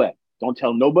lock it away. Don't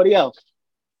tell nobody else.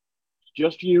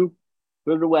 Just you.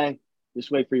 Put it away.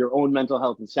 This way, for your own mental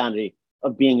health and sanity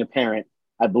of being a parent,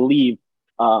 I believe.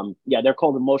 They're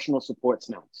called emotional support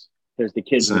snacks. There's the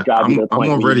kids who drive you to the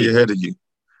point. I'm already ahead of you.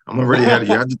 I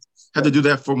had to do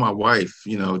that for my wife,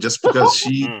 just because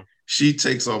she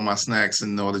takes all my snacks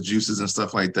and all the juices and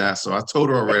stuff like that. So I told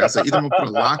her already. I said, either I'm gonna put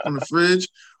a lock on the fridge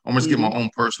or I'm gonna get my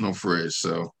own personal fridge.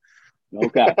 So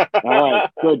okay. All right.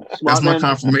 Good. Smart. That's my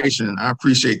confirmation. I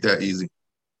appreciate that, Easy.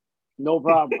 No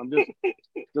problem. I'm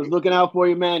just looking out for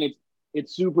you, man.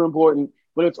 It's super important,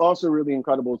 but it's also really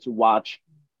incredible to watch.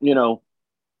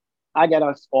 I get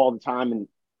us all the time, and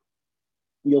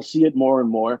you'll see it more and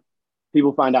more.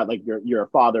 People find out like you're a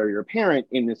father or you're a parent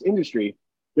in this industry.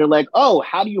 They're like, oh,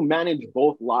 how do you manage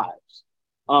both lives?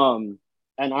 And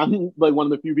I'm like one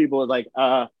of the few people that's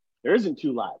like, there isn't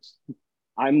 2 lives.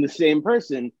 I'm the same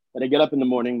person that I get up in the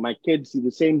morning. My kids see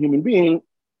the same human being,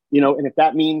 and if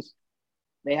that means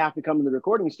they have to come to the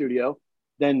recording studio,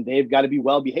 then they've got to be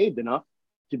well behaved enough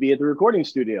to be at the recording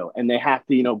studio, and they have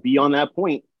to, be on that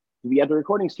point to be at the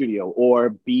recording studio or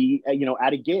be,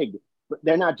 at a gig. But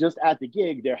they're not just at the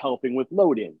gig; they're helping with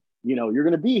loading. You're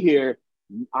going to be here.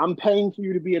 I'm paying for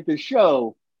you to be at this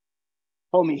show,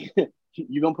 homie.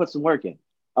 You're gonna put some work in.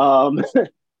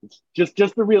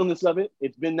 Just the realness of it.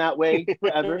 It's been that way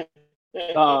forever.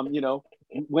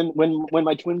 When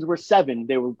my twins were 7,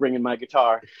 they were bringing my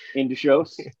guitar into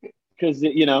shows because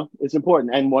it's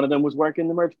important. And one of them was working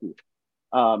the merch booth.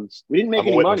 We didn't make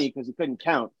any money because he couldn't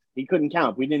count. We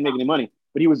didn't make any money,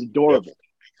 but he was adorable.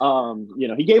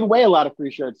 He gave away a lot of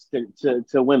free shirts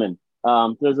to women.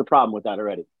 There's a problem with that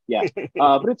already. Yeah,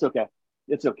 but it's okay.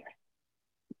 It's okay.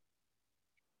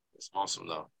 It's awesome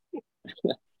though.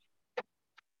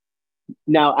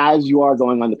 Now, as you are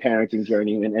going on the parenting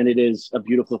journey, and it is a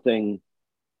beautiful thing,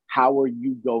 how are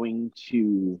you going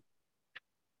to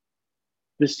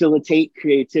facilitate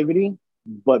creativity,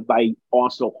 but by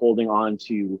also holding on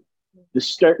to the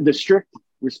strict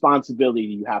responsibility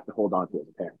you have to hold on to as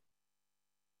a parent?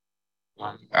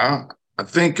 I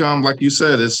think, like you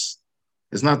said, it's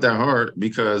not that hard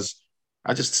because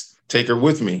I just take her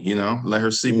with me, let her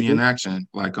see me in action.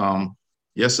 Like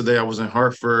yesterday I was in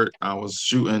Hartford. I was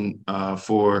shooting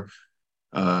for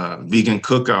vegan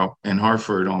cookout in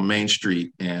Hartford on Main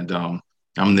Street. And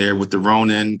I'm there with the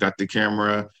Ronin, got the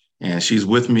camera, and she's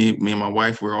with me. Me and my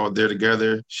wife, we're all there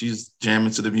together. She's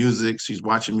jamming to the music. She's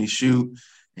watching me shoot.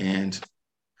 And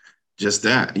just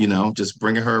that, just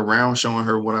bringing her around, showing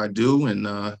her what I do. And,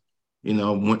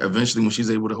 eventually when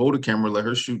she's able to hold a camera, let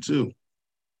her shoot too.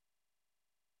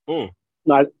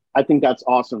 No, I think that's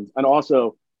awesome. And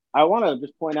also, I want to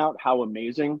just point out how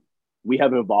amazing we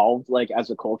have evolved, like as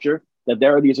a culture, that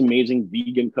there are these amazing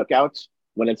vegan cookouts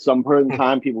when at some point in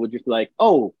time, people would just be like,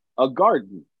 oh, a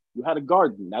garden. You had a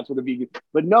garden. That's what a vegan,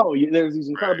 but no, there's these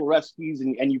incredible recipes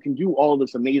and you can do all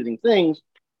this amazing things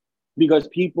because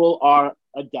people are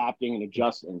adapting and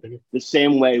adjusting the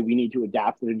same way we need to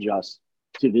adapt and adjust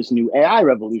to this new AI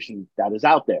revolution that is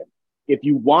out there. If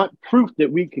you want proof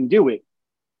that we can do it,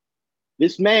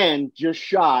 this man just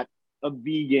shot a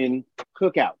vegan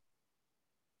cookout.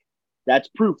 That's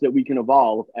proof that we can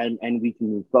evolve and we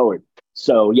can move forward.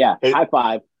 So yeah, high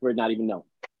five for not even knowing.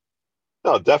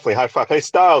 No, definitely high five. Hey,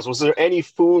 Styles, was there any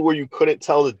food where you couldn't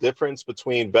tell the difference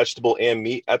between vegetable and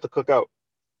meat at the cookout?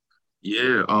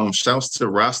 Yeah, shouts to the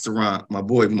restaurant. My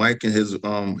boy Mike and his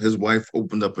wife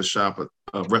opened up a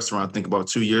restaurant, I think about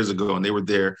 2 years ago, and they were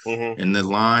there, and the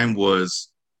line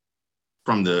was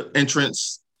from the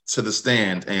entrance to the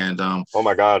stand. And oh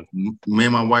my God, me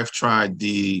and my wife tried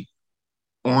the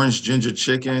orange ginger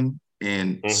chicken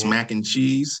and smack and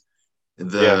cheese.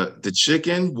 The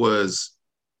chicken was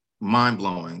mind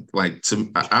blowing. Like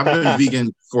I've been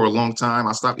vegan for a long time.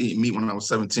 I stopped eating meat when I was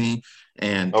 17,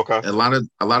 and a lot of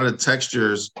the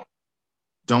textures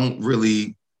don't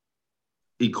really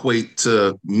equate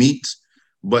to meat,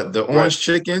 but the orange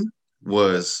chicken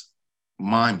was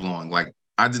mind blowing. Like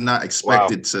I did not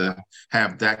expect it to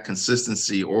have that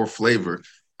consistency or flavor.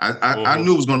 I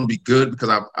knew it was going to be good because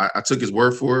I took his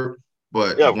word for it.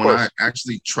 But when I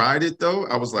actually tried it, though,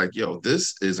 I was like, yo,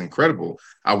 this is incredible.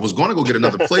 I was going to go get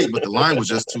another plate, but the line was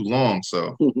just too long.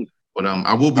 So, but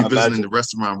I will be visiting the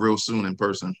restaurant real soon in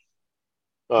person.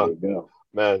 Oh,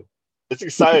 man. It's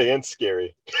exciting and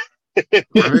scary. Right?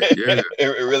 Yeah.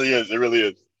 It really is. It really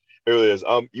is. It really is.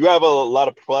 You have a lot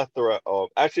of plethora of,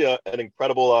 actually an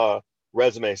incredible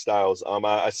resume, Styles.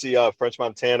 I see French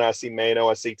Montana, I see Mano,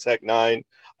 I see Tech Nine.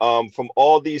 From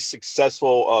all these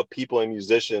successful people and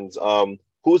musicians,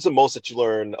 who's the most that you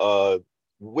learn?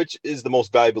 Which is the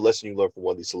most valuable lesson you learned from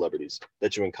one of these celebrities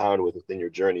that you encountered within your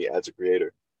journey as a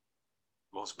creator?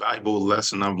 Most valuable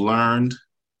lesson I've learned?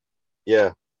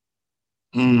 Yeah.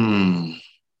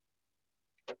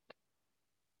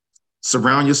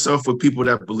 Surround yourself with people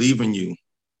that believe in you.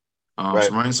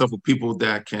 Surround yourself with people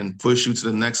that can push you to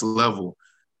the next level.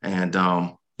 And,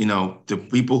 the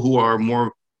people who are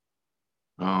more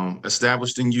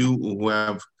established than you, who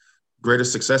have greater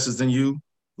successes than you,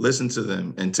 listen to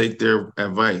them and take their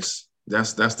advice.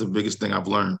 That's the biggest thing I've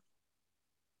learned.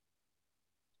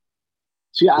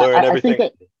 See, I think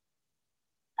that.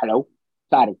 Hello,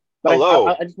 sorry. But hello.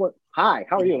 I just want. Hi,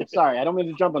 how are you? Sorry, I don't mean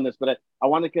to jump on this, but I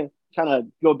want to kind of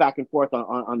go back and forth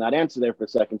on that answer there for a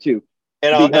second too.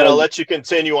 And I'll let you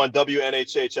continue on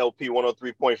WNHH LP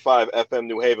 103.5 FM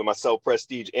New Haven. Myself,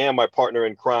 Prestige, and my partner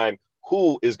in crime,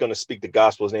 who is going to speak the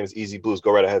gospel. His name is Easy Blues.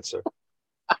 Go right ahead, sir.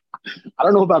 I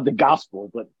don't know about the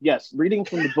gospel, but yes, reading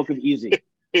from the book of Easy.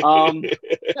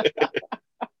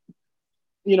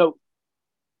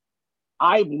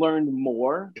 I've learned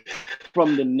more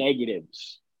from the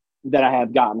negatives that I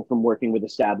have gotten from working with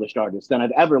established artists than I've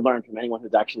ever learned from anyone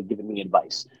who's actually given me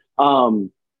advice.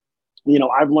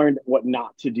 I've learned what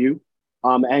not to do.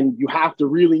 And you have to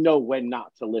really know when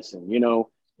not to listen.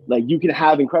 Like you can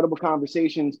have incredible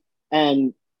conversations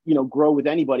and, grow with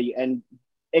anybody and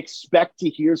expect to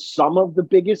hear some of the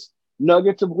biggest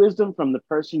nuggets of wisdom from the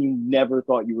person you never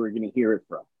thought you were going to hear it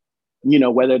from.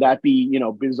 Whether that be,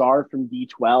 Bizarre from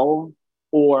D12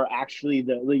 or actually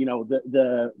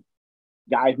the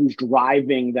guy who's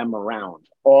driving them around.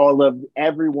 All of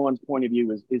everyone's point of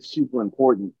view is super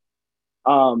important.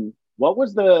 What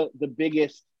was the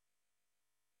biggest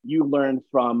you learned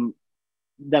from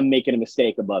them making a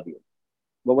mistake above you?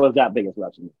 What was that biggest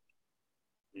lesson?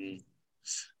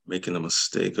 Making a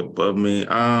mistake above me.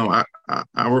 I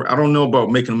don't know about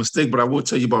making a mistake, but I will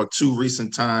tell you about two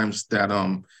recent times that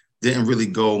didn't really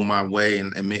go my way,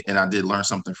 and I did learn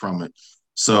something from it.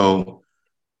 So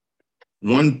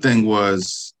one thing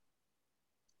was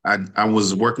I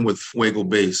was working with Fuego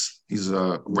Bass. He's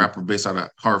a rapper based out of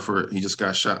Hartford. He just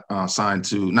got signed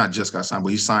to, not just got signed,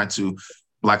 but he signed to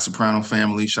Black Soprano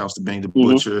Family. Shouts to Benny the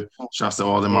Butcher. Shouts to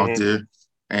all them out there.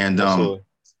 And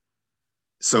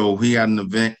So he had an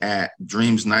event at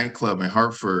Dreams nightclub in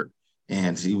Hartford,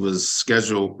 and he was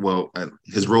scheduled. Well,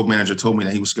 his road manager told me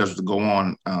that he was scheduled to go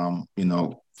on,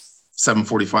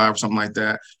 7:45 or something like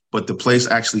that. But the place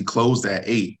actually closed at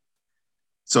 8.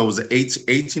 So it was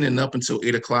 18 and up until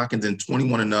 8 o'clock, and then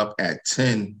 21 and up at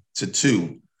 10 to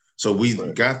 2. So we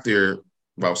got there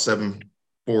about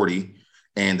 7:40,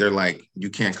 and they're like, "You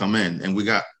can't come in." And we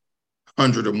got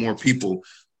 100 or more people,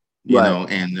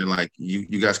 and they're like,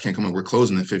 "You guys can't come in. We're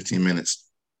closing in 15 minutes."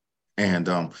 And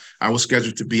I was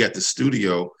scheduled to be at the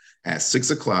studio at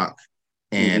 6 o'clock,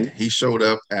 and he showed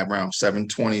up at around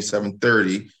 7:20,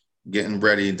 7:30, getting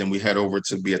ready. And then we head over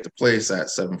to be at the place at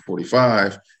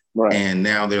 7:45. And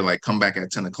now they're like, "Come back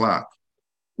at 10 o'clock.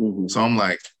 So I'm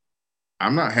like,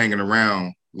 I'm not hanging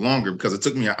around longer, because it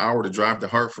took me an hour to drive to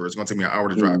Hartford. It's going to take me an hour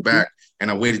to drive back. And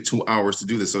I waited 2 hours to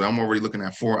do this. So I'm already looking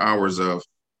at 4 hours of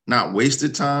not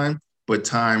wasted time, but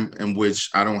time in which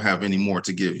I don't have any more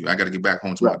to give you. I got to get back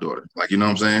home to my daughter. Like, you know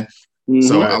what I'm saying?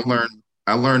 So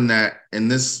I learned that in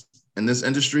this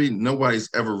industry, nobody's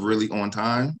ever really on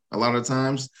time. A lot of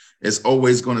times it's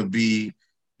always going to be,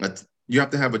 you have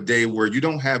to have a day where you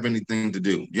don't have anything to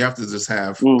do. You have to just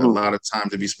have a lot of time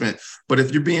to be spent. But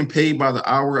if you're being paid by the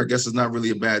hour, I guess it's not really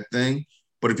a bad thing.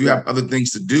 But if you have other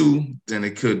things to do, then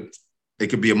it could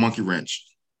be a monkey wrench.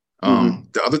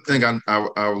 The other thing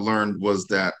I learned was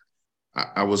that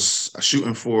I was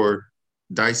shooting for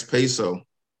Dice Peso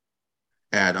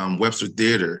at Webster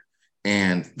Theater,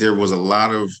 and there was a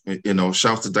lot of,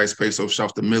 shouts to Dice Peso,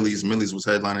 shouts to Millie's. Millie's was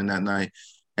headlining that night.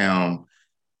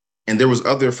 And there was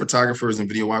other photographers and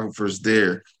videographers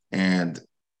there, and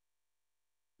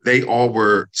they all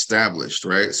were established,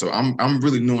 right? So I'm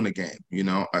really new in the game,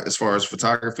 as far as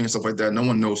photography and stuff like that. No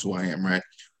one knows who I am, right?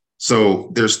 So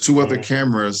there's 2 other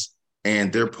cameras,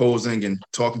 and they're posing and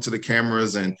talking to the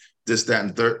cameras and this, that,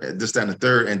 and the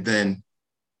third. And then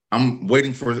I'm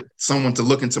waiting for someone to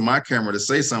look into my camera to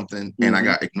say something, and I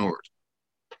got ignored.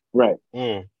 Right.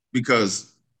 Because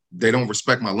they don't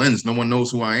respect my lens. No one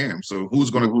knows who I am. So who's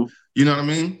going to, you know what I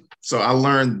mean? So I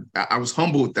learned, I was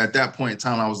humbled at that point in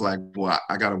time. I was like, well,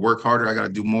 I got to work harder. I got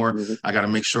to do more. I got to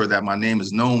make sure that my name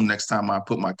is known next time I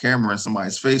put my camera in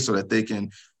somebody's face, so that they can,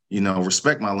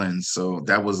 respect my lens. So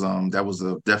that was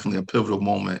definitely a pivotal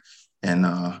moment in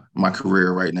my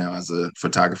career right now as a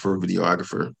photographer,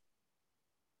 videographer.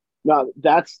 No,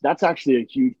 that's actually a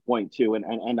huge point too.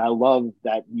 And I love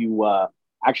that you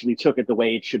actually took it the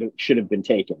way it should have been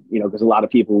taken, because a lot of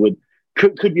people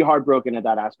could be heartbroken at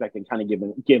that aspect and kind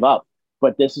of give up.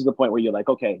 But this is the point where you're like,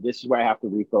 okay, this is where I have to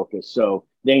refocus. So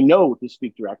they know to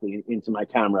speak directly into my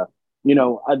camera.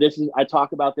 I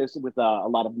talk about this with a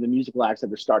lot of the musical acts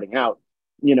that are starting out.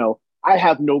 I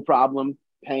have no problem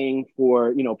paying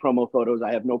for, promo photos.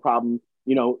 I have no problem,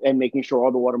 and making sure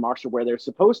all the watermarks are where they're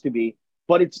supposed to be.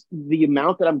 But it's the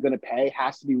amount that I'm going to pay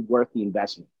has to be worth the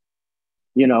investment.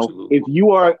 Absolutely. If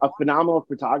you are a phenomenal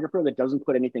photographer that doesn't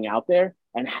put anything out there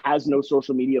and has no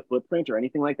social media footprint or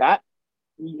anything like that,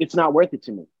 it's not worth it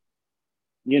to me.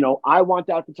 I want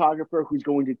that photographer who's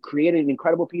going to create an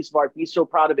incredible piece of art, be so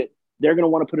proud of it. They're going to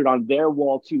want to put it on their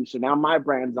wall too. So now my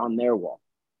brand's on their wall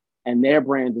and their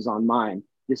brand is on mine.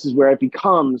 This is where it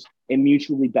becomes a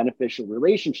mutually beneficial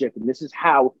relationship. And this is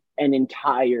how an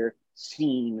entire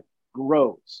scene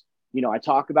grows. I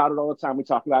talk about it all the time. We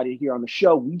talk about it here on the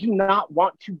show. We do not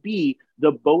want to be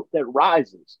the boat that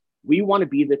rises. We want to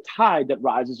be the tide that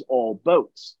rises all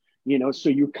boats, so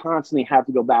you constantly have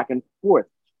to go back and forth.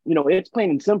 It's plain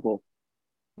and simple.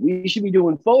 We should be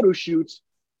doing photo shoots,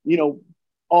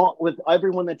 all with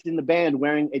everyone that's in the band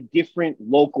wearing a different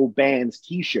local band's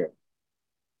t-shirt,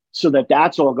 so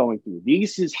that's all going through.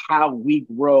 This is how we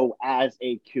grow as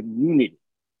a community.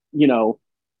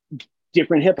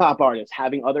 Different hip hop artists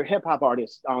having other hip hop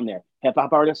artists on there, hip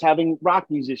hop artists having rock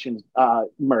musicians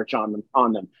merch on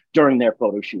them during their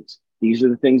photo shoots. These are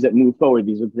the things that move forward.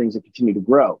 These are the things that continue to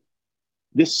grow.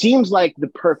 This seems like the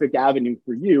perfect avenue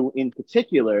for you in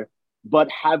particular,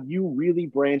 but have you really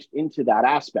branched into that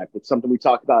aspect? It's something we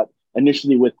talked about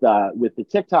initially with the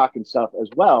TikTok and stuff as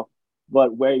well,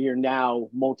 but where you're now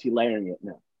multi-layering it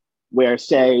now, where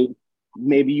say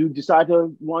maybe you decide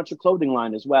to launch a clothing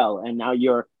line as well, and now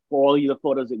you're, for all of the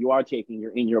photos that you are taking,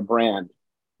 you're in your brand.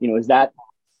 Is that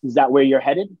where you're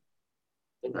headed?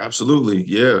 Absolutely,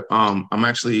 yeah. I'm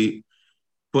actually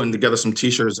putting together some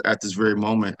T-shirts at this very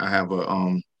moment. I have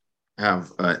a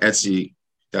Etsy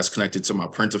that's connected to my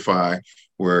Printify,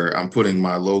 where I'm putting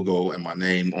my logo and my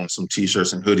name on some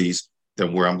T-shirts and hoodies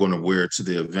where I'm going to wear to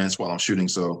the events while I'm shooting,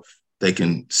 so they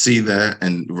can see that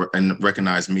and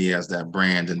recognize me as that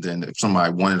brand. And then if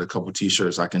somebody wanted a couple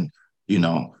T-shirts, I can,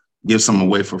 give some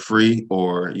away for free,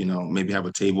 or maybe have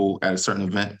a table at a certain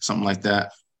event, something like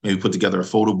that. Maybe put together a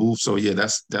photo booth. So yeah,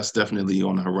 that's definitely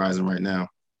on the horizon right now.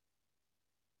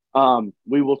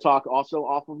 We will talk also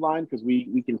off of line because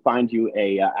we can find you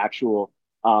a actual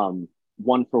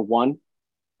 1-for-1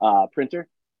 printer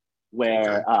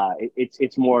where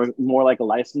it's more like a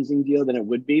licensing deal than it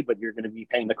would be, but you're going to be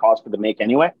paying the cost for the make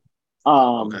anyway.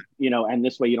 And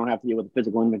this way you don't have to deal with the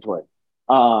physical inventory.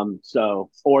 Or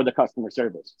the customer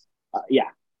service. Yeah,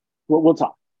 we'll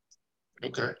talk.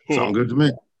 Okay, sounds good to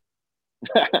me.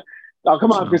 Oh,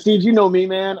 come on, Prestige. You know me,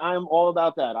 man. I'm all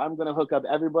about that. I'm going to hook up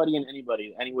everybody and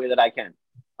anybody any way that I can.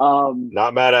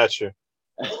 Not mad at you.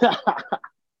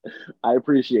 I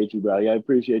appreciate you, buddy. I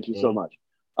appreciate you so much.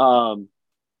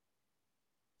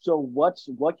 So what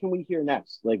can we hear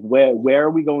next? Like, where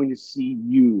are we going to see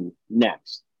you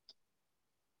next?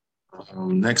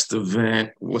 Next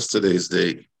event, what's today's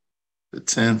date? The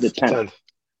 10th? The 10th.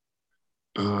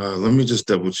 Let me just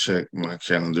double check my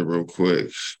calendar real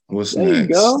quick. What's there next?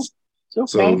 You go. Okay.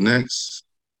 So next,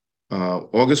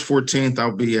 August 14th,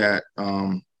 I'll be at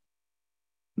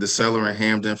the Cellar in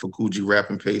Hamden for Coogee Rap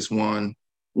and Pace 1.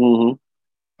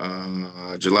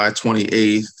 Mm-hmm. July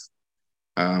 28th,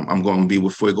 I'm going to be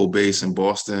with Fuego Bass in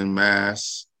Boston,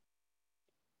 Mass.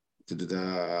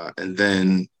 And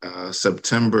then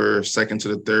September 2nd to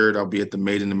the 3rd, I'll be at the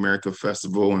Made in America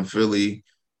Festival in Philly.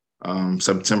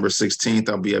 September 16th,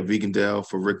 I'll be at Vegandale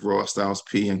for Rick Ross, Styles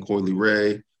P, and Coily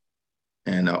Ray.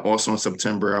 And also in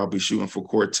September, I'll be shooting for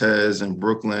Cortez in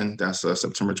Brooklyn. That's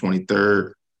September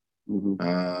 23rd.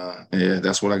 Mm-hmm. Yeah,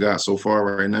 that's what I got so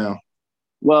far right now.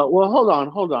 Well,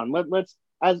 hold on. Let's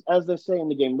as they say in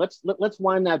the game, let's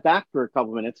wind that back for a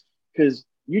couple minutes, because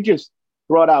you just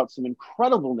brought out some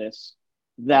incredibleness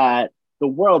that the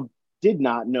world did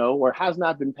not know or has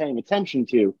not been paying attention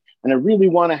to, and I really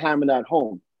want to hammer that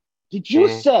home. Did you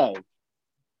say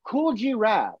Kool G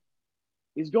Rap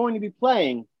is going to be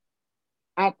playing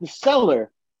at the Cellar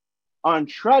on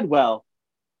Treadwell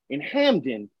in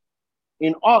Hamden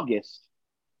in August,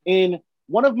 in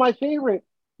one of my favorite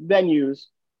venues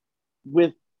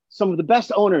with some of the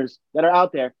best owners that are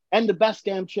out there and the best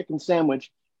damn chicken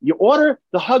sandwich? You order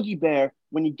the Huggy Bear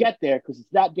when you get there because it's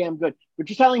that damn good. But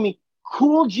you're telling me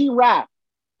Kool G Rap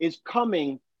is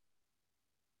coming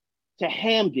to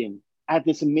Hamden at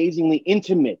this amazingly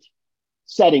intimate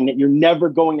setting that you're never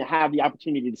going to have the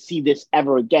opportunity to see this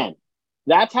ever again.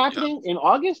 That's happening in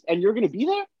August, and you're going to be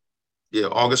there? Yeah,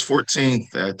 August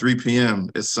 14th at 3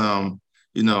 p.m. It's it's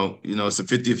the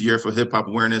 50th year for hip hop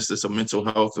awareness. It's a mental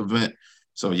health event.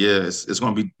 So yeah, it's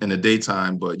going to be in the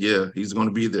daytime, but yeah, he's going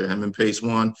to be there. Him and Pace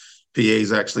One. PA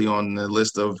is actually on the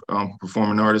list of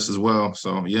performing artists as well.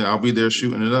 So yeah, I'll be there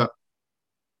shooting it up.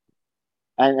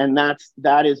 And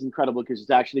that is incredible because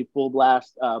it's actually full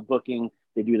blast booking.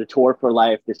 They do the tour for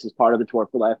life. This is part of the tour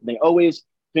for life. And they always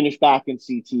finish back in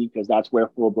CT because that's where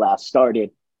Full Blast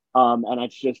started. And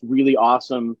it's just really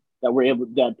awesome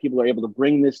that people are able to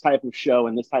bring this type of show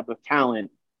and this type of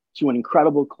talent to an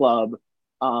incredible club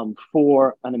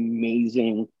for an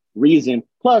amazing reason.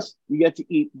 Plus, you get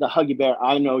to eat the Huggy Bear.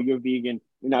 I know you're vegan.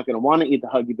 You're not going to want to eat the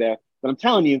Huggy Bear, but I'm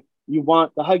telling you, you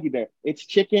want the Huggy Bear. It's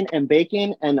chicken and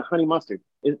bacon and honey mustard.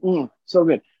 It's so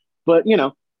good. But,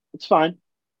 it's fine.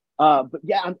 But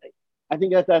yeah, I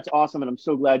think that's awesome. And I'm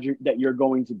so glad that you're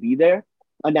going to be there.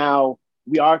 And now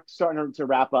we are starting to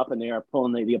wrap up, and they are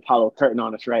pulling the Apollo curtain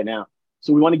on us right now.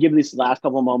 So we want to give these last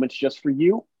couple of moments just for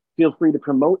you. Feel free to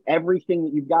promote everything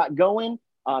that you've got going.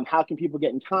 How can people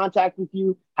get in contact with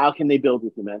you? How can they build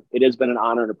with you, man? It has been an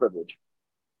honor and a privilege.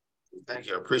 Thank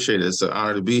you. I appreciate it. It's an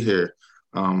honor to be here.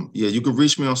 Yeah, you can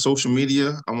reach me on social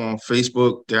media. I'm on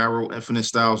Facebook, Darrell Infinite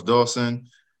Styles Dawson.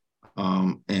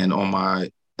 And on my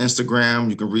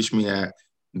Instagram, you can reach me at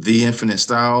The Infinite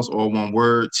Styles, all one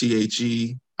word,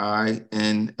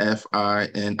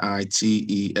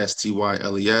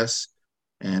 THEINFINITESTYLES.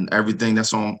 And everything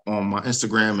that's on my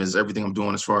Instagram is everything I'm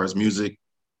doing as far as music,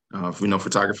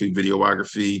 photography,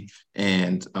 videography,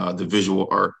 and the visual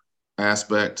art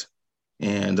aspect.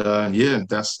 And yeah,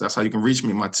 that's how you can reach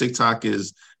me. My TikTok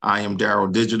is I am Darrell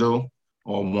Digital,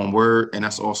 all one word, and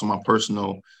that's also my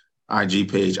personal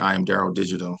IG page, I am Darrell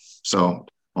Digital. So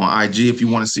on IG, if you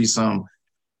want to see some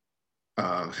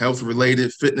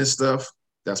health-related fitness stuff,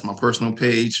 that's my personal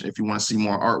page. If you want to see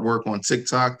more artwork on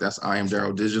TikTok, that's I am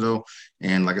Darrell Digital.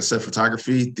 And like I said,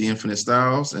 photography, The Infinite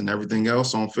Styles, and everything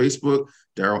else on Facebook,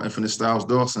 Darrell Infinite Styles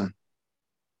Dawson.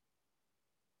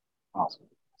 Awesome.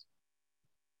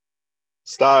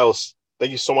 Styles,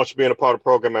 thank you so much for being a part of the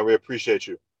program, man. We appreciate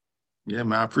you. Yeah,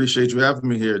 man, I appreciate you having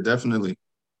me here. Definitely.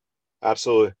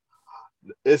 Absolutely.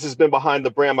 This has been Behind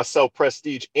the Brand, myself,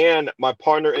 Prestige, and my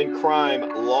partner in crime,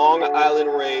 Long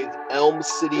Island Raised, Elm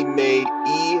City made,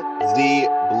 EZ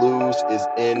Blues is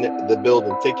in the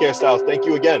building. Take care, Styles. Thank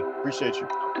you again. Appreciate you.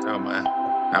 Oh, man.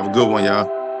 Have a good one, y'all.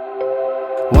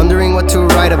 Wondering what to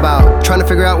write about, trying to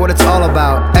figure out what it's all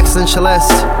about.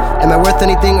 Existentialist, am I worth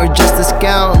anything or just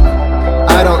discount?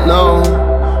 I don't know.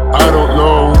 I don't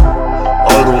know.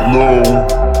 I don't know.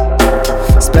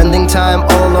 Spending time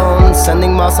all alone,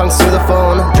 sending my songs through the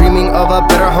phone, dreaming of a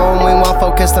better home, while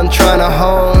focused on trying to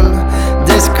hone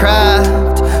this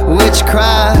craft,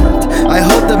 witchcraft. I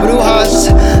hope the brujas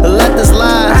let this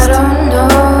last. I don't know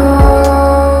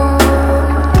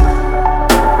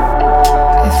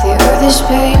if the earth is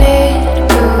painted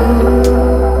blue.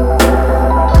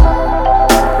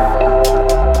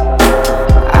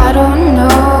 I don't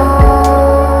know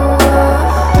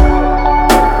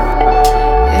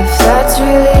if that's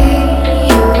really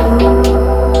you.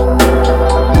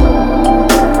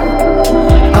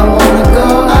 I wanna go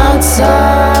outside.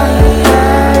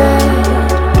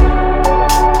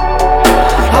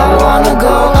 I wanna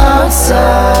go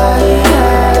outside.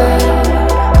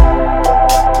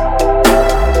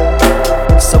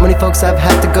 So many folks I've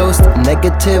had to ghost,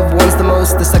 negative ones the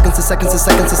most. The seconds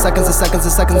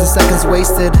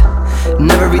wasted,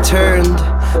 never returned.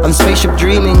 I'm spaceship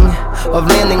dreaming of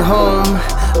landing home.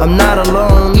 I'm not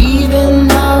alone. Even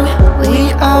though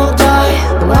we all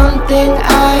die, the one thing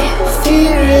I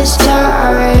fear is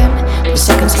time. The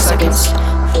seconds, the seconds,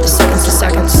 the seconds, the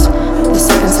seconds, the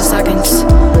seconds, the seconds. I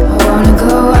wanna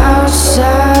go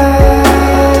outside.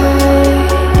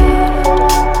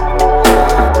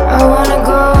 I wanna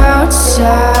go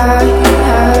outside.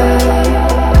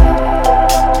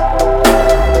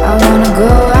 I wanna go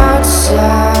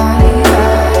outside.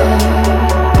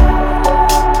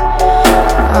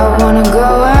 I wanna go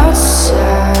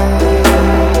outside.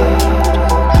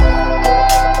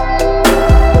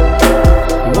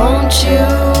 Won't you